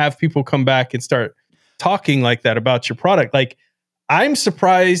and then have people come back and start talking like that about your product. Like, I'm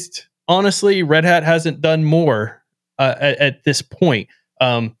surprised, honestly, Red Hat hasn't done more at this point.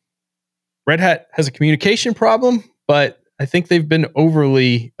 Red Hat has a communication problem, but I think they've been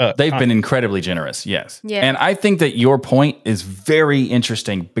overly... they've been incredibly generous, yes. Yeah. And I think that your point is very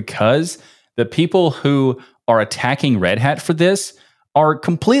interesting, because the people who are attacking Red Hat for this are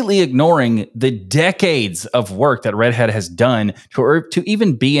completely ignoring the decades of work that Red Hat has done to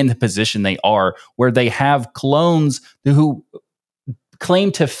even be in the position they are, where they have clones who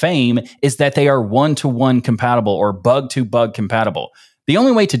claim to fame is that they are one-to-one compatible or bug-to-bug compatible. The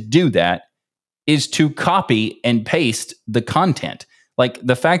only way to do that is to copy and paste the content. Like,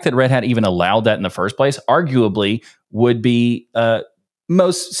 the fact that Red Hat even allowed that in the first place, arguably would be,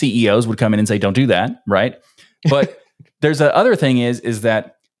 most CEOs would come in and say, don't do that, right? But there's a other thing is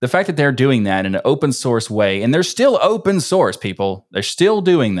that the fact that they're doing that in an open source way, and they're still open source, people, they're still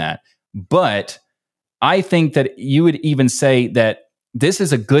doing that. But I think that you would even say that this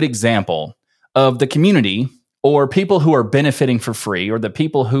is a good example of the community, or people who are benefiting for free, or the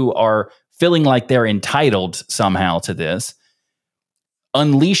people who are feeling like they're entitled somehow to this,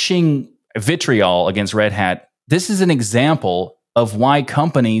 unleashing vitriol against Red Hat. This is an example of why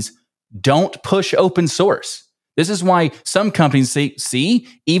companies don't push open source. This is why some companies see,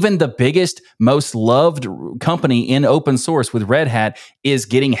 even the biggest, most loved company in open source with Red Hat is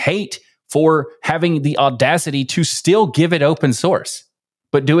getting hate for having the audacity to still give it open source,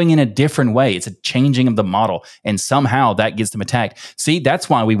 but doing it in a different way. It's a changing of the model, and somehow that gets them attacked. See, that's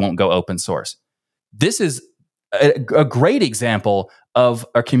why we won't go open source. This is a great example of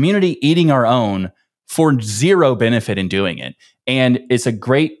a community eating our own for zero benefit in doing it. And it's a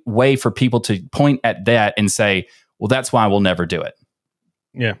great way for people to point at that and say, well, that's why we'll never do it.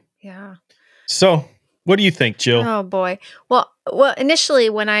 Yeah. Yeah. So what do you think, Jill? Oh boy. Well, initially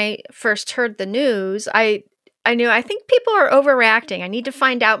when I first heard the news, I knew I think people are overreacting. I need to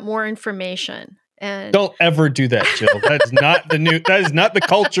find out more information. And Don't ever do that, Jill. That is not the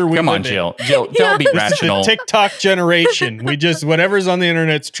culture we Come on, live in. Jill. Jill, don't be This rational. is the TikTok generation. We just whatever's on the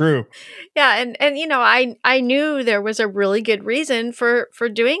internet's true. yeah, and you know, I knew there was a really good reason for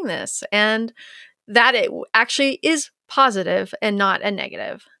doing this, and that it actually is positive and not a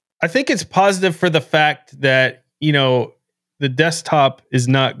negative. I think it's positive for the fact that, you know, the desktop is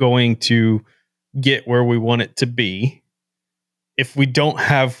not going to get where we want it to be if we don't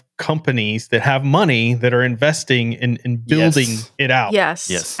have companies that have money that are investing in building it out. Yes.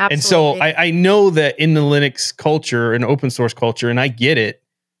 Absolutely. And so I know that in the Linux culture and open source culture, and I get it,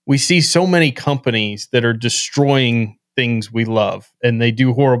 we see so many companies that are destroying things we love, and they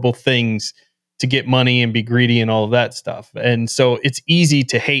do horrible things to get money and be greedy and all of that stuff. And so it's easy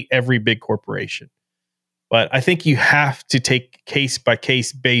to hate every big corporation. But I think you have to take case by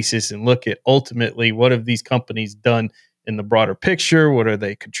case basis and look at ultimately what have these companies done in the broader picture? What are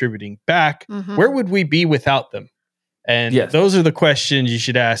they contributing back? Mhm. Where would we be without them? And those are the questions you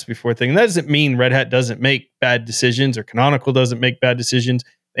should ask before thinking. That doesn't mean Red Hat doesn't make bad decisions or Canonical doesn't make bad decisions.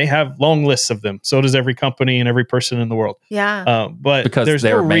 They have long lists of them. So does every company and every person in the world. Yeah. But because there's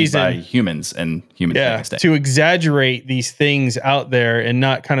they're no made reason by humans, and humans make mistakes. to exaggerate these things out there and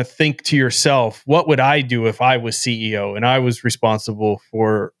not kind of think to yourself, what would I do if I was CEO and I was responsible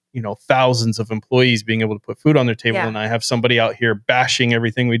for, you know, thousands of employees being able to put food on their table, and I have somebody out here bashing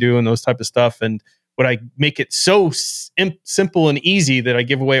everything we do and those type of stuff. And would I make it so simple and easy that I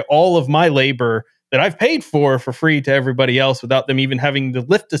give away all of my labor that I've paid for free to everybody else without them even having to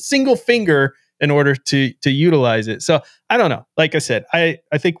lift a single finger in order to utilize it? So I don't know. Like I said, I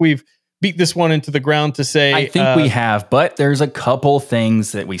think we've beat this one into the ground to say. I think we have, but there's a couple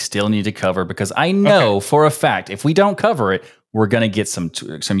things that we still need to cover, because I know for a fact if we don't cover it, we're going to get some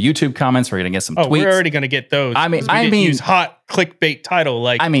YouTube comments. We're going to get some tweets. We're already going to get those. I mean, use hot clickbait title.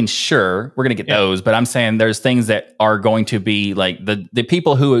 Like, I mean, sure, we're going to get those, but I'm saying there's things that are going to be like the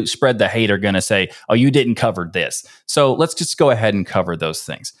people who spread the hate are going to say, oh, you didn't cover this. So let's just go ahead and cover those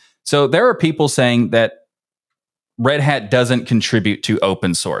things. So there are people saying that Red Hat doesn't contribute to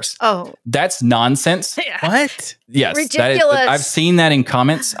open source. Oh, that's nonsense. What? Yes. Ridiculous. I've seen that in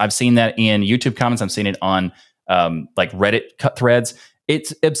comments. I've seen that in YouTube comments. I've seen it on like Reddit cut threads.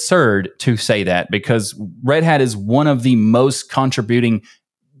 It's absurd to say that, because Red Hat is one of the most contributing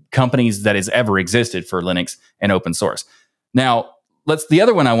companies that has ever existed for Linux and open source. Now, the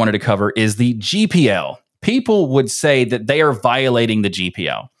other one I wanted to cover is the GPL. People would say that they are violating the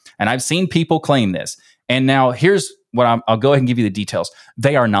GPL, and I've seen people claim this. And now here's what I'll go ahead and give you the details.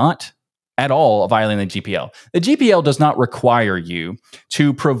 They are not at all violating the GPL. The GPL does not require you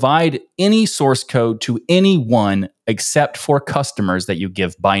to provide any source code to anyone except for customers that you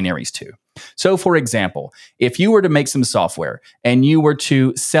give binaries to. So, for example, if you were to make some software and you were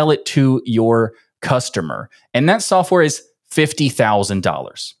to sell it to your customer, and that software is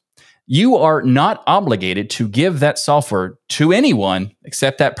 $50,000, you are not obligated to give that software to anyone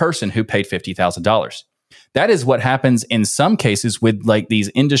except that person who paid $50,000. That is what happens in some cases with like these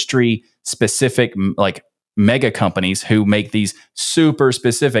industry specific like mega companies who make these super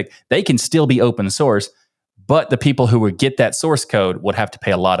specific. They can still be open source, but the people who would get that source code would have to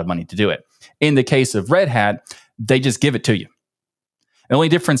pay a lot of money to do it. In the case of Red Hat, they just give it to you. The only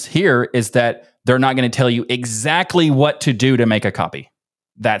difference here is that they're not going to tell you exactly what to do to make a copy.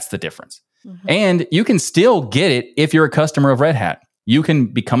 That's the difference. Mm-hmm. And you can still get it if you're a customer of Red Hat. You can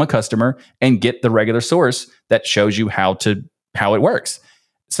become a customer and get the regular source that shows you how it works.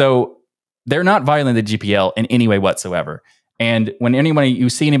 So they're not violating the GPL in any way whatsoever. And when you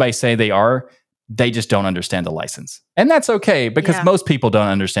see anybody say they just don't understand the license. And that's okay, because most people don't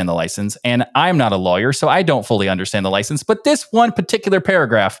understand the license. And I'm not a lawyer, so I don't fully understand the license. But this one particular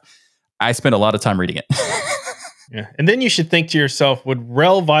paragraph, I spent a lot of time reading it. Yeah. And then you should think to yourself, would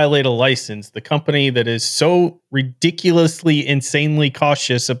RHEL violate a license? The company that is so ridiculously, insanely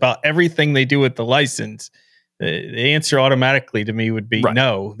cautious about everything they do with the license? The answer automatically to me would be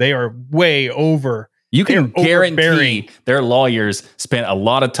no. They are way over You can They're overbearing. guarantee their lawyers spent a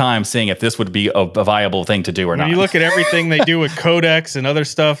lot of time seeing if this would be a viable thing to do or not. When you look at everything they do with codecs and other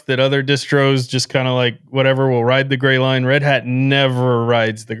stuff that other distros just kind of like whatever will ride the gray line, Red Hat never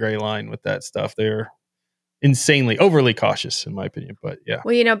rides the gray line with that stuff. They're insanely overly cautious, in my opinion. But yeah.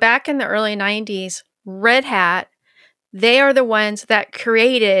 Well, back in the early 90s, Red Hat, they are the ones that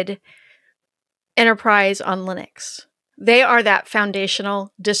created Enterprise on Linux. They are that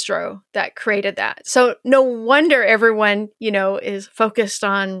foundational distro that created that. So no wonder everyone, is focused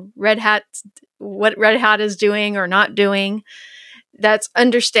on Red Hat, what Red Hat is doing or not doing. That's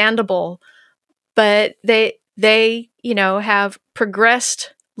understandable. But they have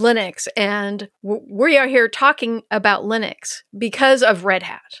progressed Linux, and we are here talking about Linux because of Red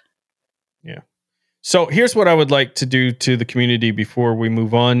Hat. Yeah. So here's what I would like to do to the community before we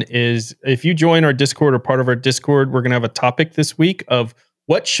move on is if you join our Discord or part of our Discord, we're going to have a topic this week of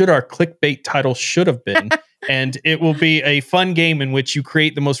what should our clickbait title should have been. And it will be a fun game in which you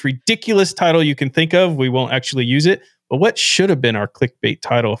create the most ridiculous title you can think of. We won't actually use it, but what should have been our clickbait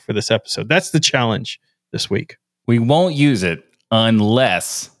title for this episode? That's the challenge this week. We won't use it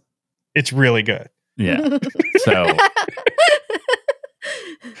unless it's really good. Yeah. So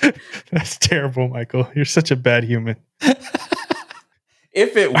that's terrible, Michael. You're such a bad human.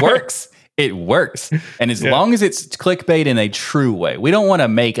 If it works, it works. And as long as it's clickbait in a true way, we don't want to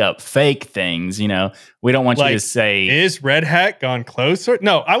make up fake things. We don't want you to say, is Red Hat gone closer?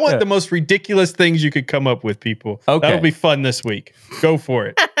 No, I want the most ridiculous things you could come up with, people. Okay. That'll be fun this week. Go for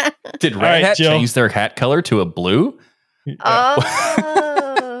it. Did Red Hat change their hat color to a blue?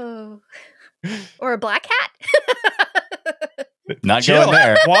 Oh. Or a black hat? Not Jill, going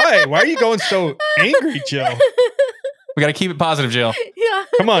there. Why? Why are you going so angry, Jill? We got to keep it positive, Jill. Yeah.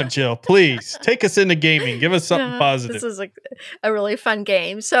 Come on, Jill. Please take us into gaming. Give us something positive. This is a really fun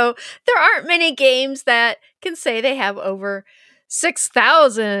game. So there aren't many games that can say they have over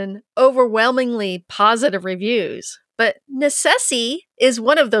 6,000 overwhelmingly positive reviews. But Necessi is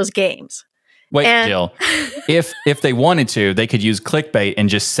one of those games. Wait, Jill. If they wanted to, they could use clickbait and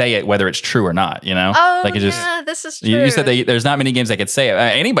just say it whether it's true or not. Oh, this is true. You said there's not many games that could say it.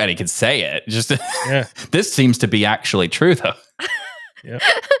 Anybody could say it. Just this seems to be actually true, though.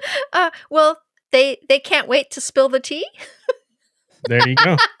 Well, they can't wait to spill the tea. There you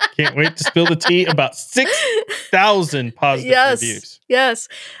go. Can't wait to spill the tea about 6,000 positive reviews. Yes.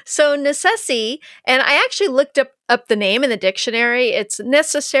 So Necessi, and I actually looked up the name in the dictionary. It's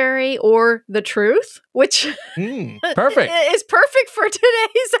necessary or the truth, which perfect. is perfect for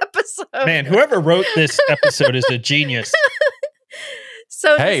today's episode. Man, whoever wrote this episode is a genius.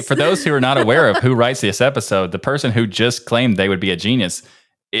 So hey, for those who are not aware of who writes this episode, the person who just claimed they would be a genius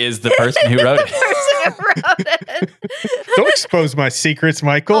is the person who wrote it. Don't expose my secrets,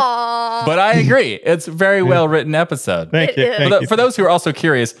 Michael. Aww. But I agree. It's a very well written episode. Thank you. For those who are also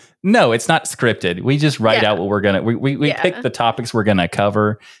curious, no, it's not scripted. We just write out what we're gonna. We pick the topics we're gonna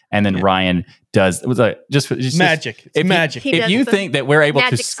cover, and then Ryan does. It was just magic. It's magic. If you think that we're able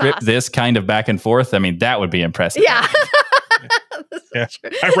to script this kind of back and forth, I mean, that would be impressive. Yeah.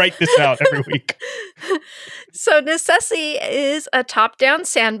 I write this out every week. So Necessi is a top-down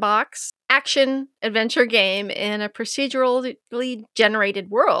sandbox action adventure game in a procedurally generated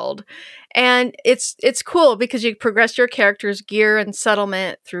world. And it's cool because you progress your character's gear and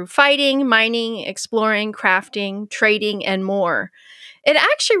settlement through fighting, mining, exploring, crafting, trading, and more. It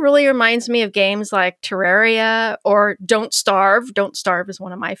actually really reminds me of games like Terraria or Don't Starve. Don't Starve is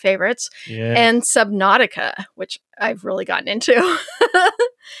one of my favorites. Yeah. And Subnautica, which I've really gotten into.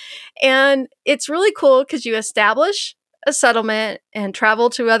 And it's really cool because you establish a settlement and travel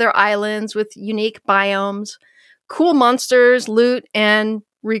to other islands with unique biomes, cool monsters, loot, and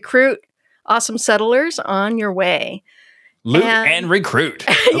recruit awesome settlers on your way. Loot and recruit.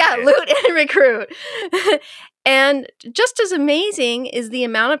 Yeah, loot and recruit. And just as amazing is the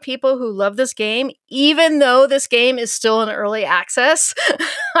amount of people who love this game, even though this game is still in early access.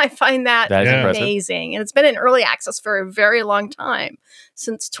 I find that amazing. And it's been in early access for a very long time,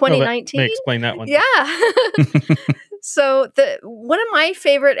 since 2019. Let me explain that one. Yeah. So one of my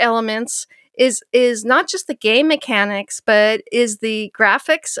favorite elements is not just the game mechanics, but is the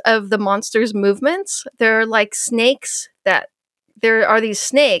graphics of the monsters' movements. They're like snakes there are these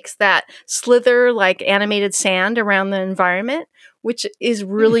snakes that slither like animated sand around the environment, which is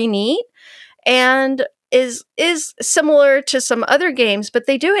really neat and is similar to some other games, but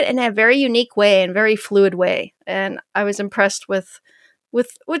they do it in a very unique way and very fluid way. And I was impressed with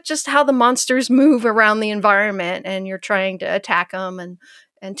just how the monsters move around the environment and you're trying to attack them. And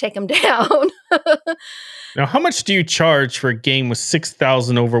and take them down. Now, how much do you charge for a game with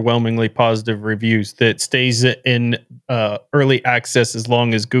 6,000 overwhelmingly positive reviews that stays in early access as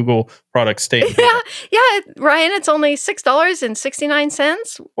long as Google products stay in beta? Yeah, Ryan, it's only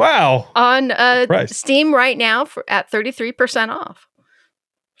 $6.69 Wow. on Price. Steam right now at 33% off.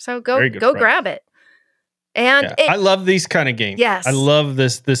 So go Very good price. grab it. And I love these kind of games. Yes. I love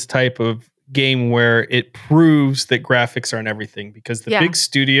this type of game where it proves that graphics aren't everything, because the big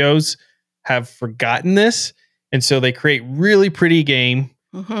studios have forgotten this, and so they create really pretty game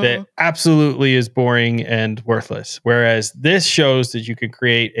that absolutely is boring and worthless. Whereas this shows that you can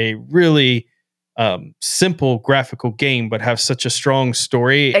create a really simple graphical game, but have such a strong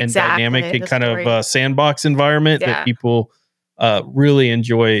story and dynamic and kind of sandbox environment that people really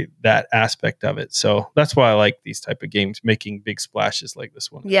enjoy that aspect of it. So that's why I like these type of games, making big splashes like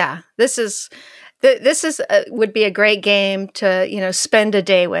this one. Yeah, this is would be a great game to spend a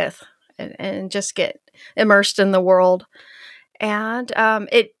day with and just get immersed in the world. And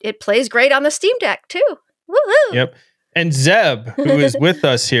it plays great on the Steam Deck too. Woohoo! Yep. And Zeb, who is with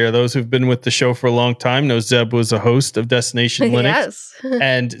us here, those who've been with the show for a long time know Zeb was a host of Destination Linux. Yes.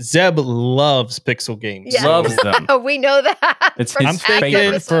 And Zeb loves pixel games. Yeah. Loves them. We know that. It's I'm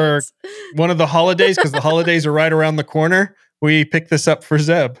thinking for one of the holidays, because the holidays are right around the corner, we pick this up for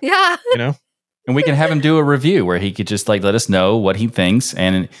Zeb. Yeah. And we can have him do a review where he could just let us know what he thinks.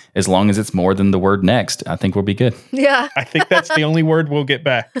 And as long as it's more than the word next, I think we'll be good. Yeah. I think that's the only word we'll get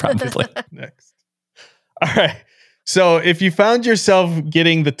back. Probably. Next. All right. So if you found yourself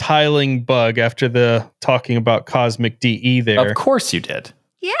getting the tiling bug after the talking about Cosmic DE there. Of course you did.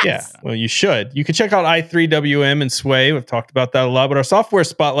 Yes. Yeah, well, you should. You can check out i3WM and Sway. We've talked about that a lot, but our software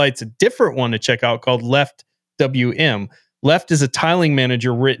spotlight's a different one to check out called Left WM. Left is a tiling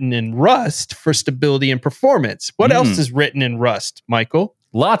manager written in Rust for stability and performance. What else is written in Rust, Michael?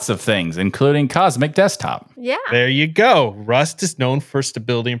 Lots of things, including Cosmic Desktop. Yeah. There you go. Rust is known for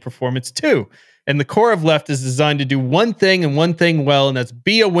stability and performance too. And the core of Left is designed to do one thing and one thing well, and that's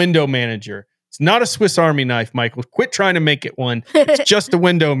be a window manager. It's not a Swiss Army knife, Michael. Quit trying to make it one. It's just a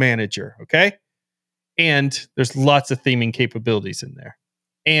window manager, okay? And there's lots of theming capabilities in there.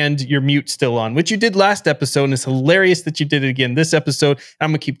 And your mute's still on, which you did last episode, and it's hilarious that you did it again this episode. I'm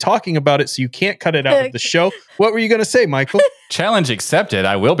going to keep talking about it so you can't cut it out of the show. What were you going to say, Michael? Challenge accepted.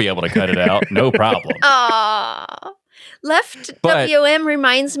 I will be able to cut it out. No problem. Aww. Left WM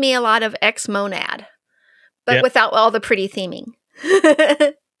reminds me a lot of Xmonad, but without all the pretty theming.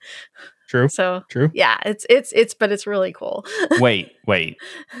 True. So true. Yeah, it's really cool. Wait.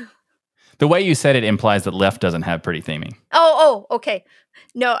 The way you said it implies that Left doesn't have pretty theming. Oh, okay.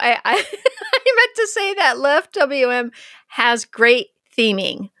 No, I I meant to say that Left WM has great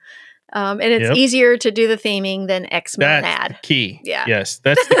theming. And it's easier to do the theming than Xmonad. That's the key. Yeah. Yes,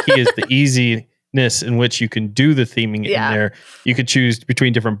 that's the key, is the easiness in which you can do the theming in there. You could choose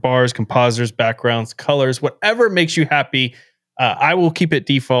between different bars, compositors, backgrounds, colors, whatever makes you happy. I will keep it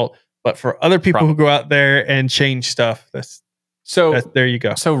default, but for other people who go out there and change stuff, there you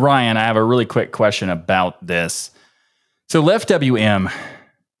go. So Ryan, I have a really quick question about this. So Left WM,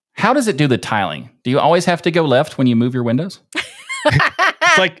 how does it do the tiling? Do you always have to go left when you move your windows?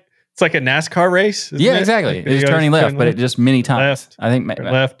 It's like a NASCAR race. Yeah, exactly. It's turning left, but it just many times. Left, I think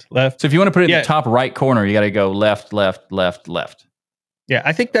left. So if you want to put it in the top right corner, you got to go left. Yeah,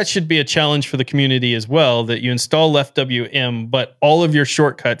 I think that should be a challenge for the community as well, that you install Left WM, but all of your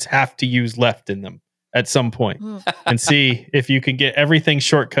shortcuts have to use left in them at some point, and see if you can get everything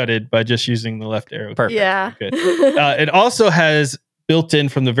shortcutted by just using the left arrow. Perfect. Yeah. Good. It also has built in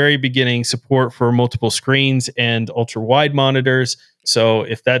from the very beginning support for multiple screens and ultra wide monitors. So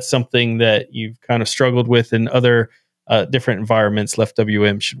if that's something that you've kind of struggled with in other different environments, Left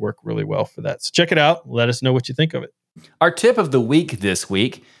WM should work really well for that. So check it out. Let us know what you think of it. Our tip of the week this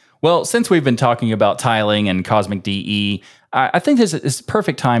week. Well, since we've been talking about tiling and Cosmic DE, I think this is a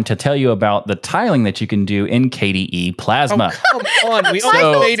perfect time to tell you about the tiling that you can do in KDE Plasma. Oh, come on. We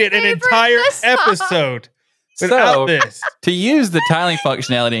almost made it an entire episode without this. To use the tiling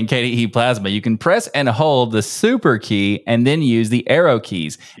functionality in KDE Plasma, you can press and hold the super key and then use the arrow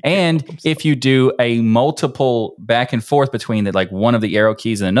keys. And if you do a multiple back and forth between one of the arrow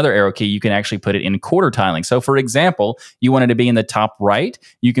keys and another arrow key, you can actually put it in quarter tiling. So for example, you want it to be in the top right,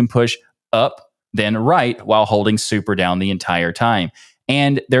 you can push up, then right while holding super down the entire time.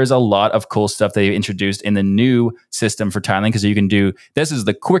 And there's a lot of cool stuff they introduced in the new system for tiling, because you can do, this is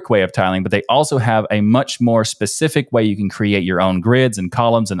the quick way of tiling, but they also have a much more specific way you can create your own grids and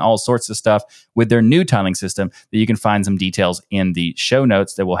columns and all sorts of stuff with their new tiling system that you can find some details in the show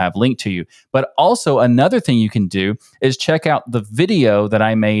notes that we'll have linked to you. But also another thing you can do is check out the video that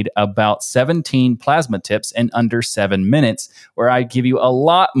I made about 17 plasma tips in under 7 minutes, where I give you a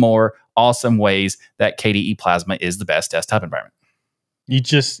lot more awesome ways that KDE Plasma is the best desktop environment. You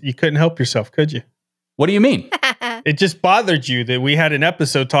couldn't help yourself, could you? What do you mean? It just bothered you that we had an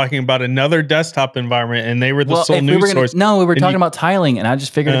episode talking about another desktop environment and they were the sole news source. No, we were talking about tiling, and I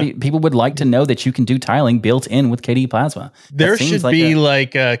just figured people would like to know that you can do tiling built in with KDE Plasma. There should be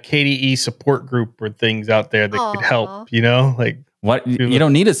like a KDE support group or things out there that could help, you know? Like, what? You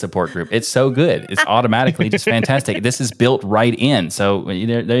don't need a support group. It's so good. It's automatically just fantastic. This is built right in. So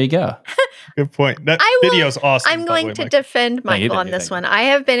there you go. Good point. That video's awesome. I'm going to defend Michael on this one. I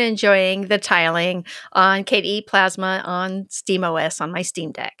have been enjoying the tiling on KDE Plasma on SteamOS on my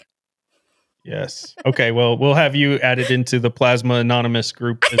Steam Deck. Yes. Okay, well, we'll have you added into the Plasma Anonymous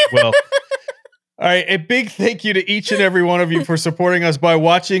group as well. All right, a big thank you to each and every one of you for supporting us by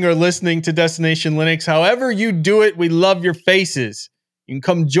watching or listening to Destination Linux. However you do it, we love your faces. You can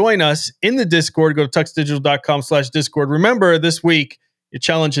come join us in the Discord. Go to tuxdigital.com/Discord. Remember, this week, your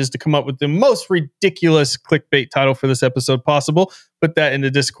challenge is to come up with the most ridiculous clickbait title for this episode possible. Put that in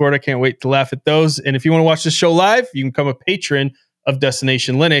the Discord. I can't wait to laugh at those. And if you want to watch the show live, you can become a patron of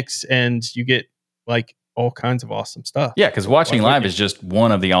Destination Linux, and you get like all kinds of awesome stuff. Yeah, because watching live is just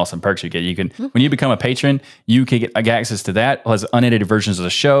one of the awesome perks you get. You can, when you become a patron, you can get access to that, plus unedited versions of the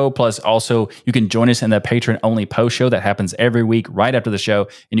show. Plus, also you can join us in the patron-only post show that happens every week right after the show,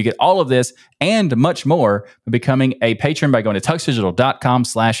 and you get all of this and much more by becoming a patron by going to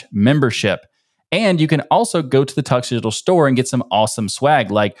tuxdigital.com/membership. And you can also go to the Tux Digital store and get some awesome swag,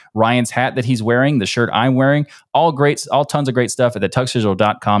 like Ryan's hat that he's wearing, the shirt I'm wearing, all tons of great stuff at the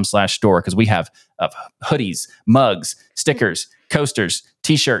tuxdigital.com/store, because we have hoodies, mugs, stickers, coasters,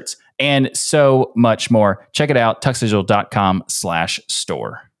 t-shirts, and so much more. Check it out,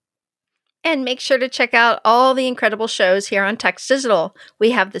 tuxdigital.com/store. And make sure to check out all the incredible shows here on Tux Digital.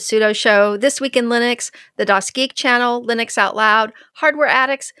 We have the Pseudo Show, This Week in Linux, the DOS Geek Channel, Linux Out Loud, Hardware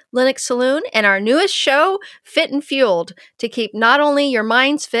Addicts, Linux Saloon, and our newest show, Fit and Fueled, to keep not only your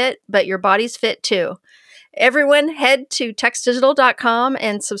minds fit, but your bodies fit too. Everyone head to tuxdigital.com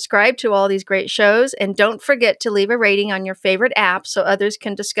and subscribe to all these great shows. And don't forget to leave a rating on your favorite app so others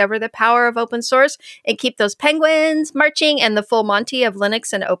can discover the power of open source and keep those penguins marching and the full Monty of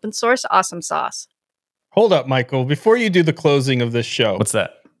Linux and open source awesome sauce. Hold up, Michael. Before you do the closing of this show. What's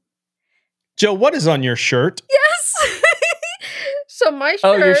that? Jill, what is on your shirt? Yes! So my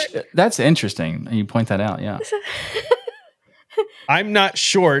shirt... Oh, that's interesting. You point that out, yeah. I'm not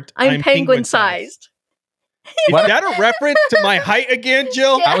short. I'm penguin-sized. Is that a reference to my height again,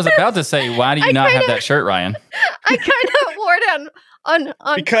 Jill? I was about to say, why do you not have that shirt, Ryan? I kind of wore it on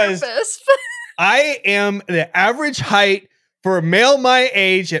because purpose. I am the average height for a male my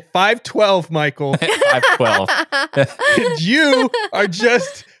age at 5'12", Michael. 5'12". And you are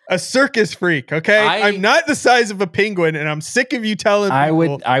just a circus freak, okay? I'm not the size of a penguin, and I'm sick of you telling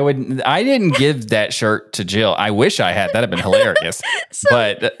people. I didn't give that shirt to Jill. I wish I had. That'd have been hilarious.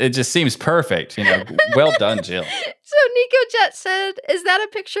 But it just seeems perfect. Well done, Jill. So Nico Jet said, "Is that a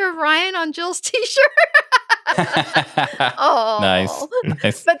picture of Ryan on Jill's t-shirt?" Oh, nice.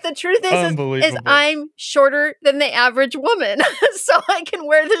 But the truth is I'm shorter than the average woman, so I can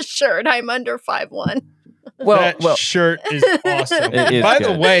wear this shirt. I'm under 5'1". That shirt is awesome. By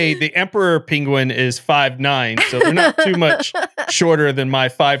the way, the Emperor Penguin is 5'9", so they're not too much shorter than my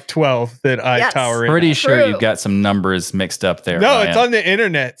 5'12" that I tower in. Pretty sure you've got some numbers mixed up there. No, Ryan. It's on the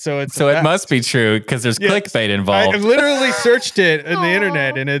internet, so it must be true because there's clickbait involved. I literally searched it on the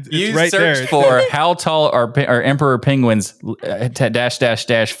internet, and it's right there. You searched for how tall are Emperor Penguins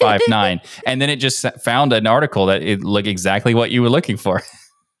 --5'9", and then it just found an article that it looked exactly what you were looking for.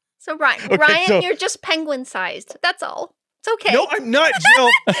 So Ryan, you're just penguin-sized. That's all. It's okay. No, I'm not, Jill.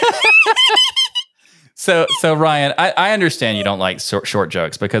 So Ryan, I understand you don't like short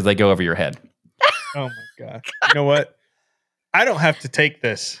jokes because they go over your head. Oh my God. You know what? I don't have to take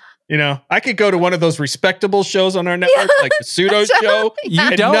this. I could go to one of those respectable shows on our network, like the Pseudo Show,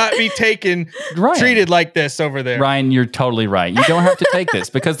 and not be treated like this over there. Ryan, you're totally right. You don't have to take this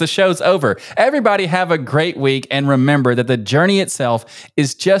because the show's over. Everybody have a great week, and remember that the journey itself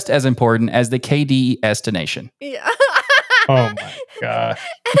is just as important as the KDE destination. Yeah. Oh my gosh.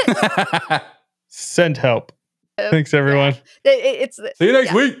 Send help. Thanks, everyone. See you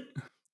next week.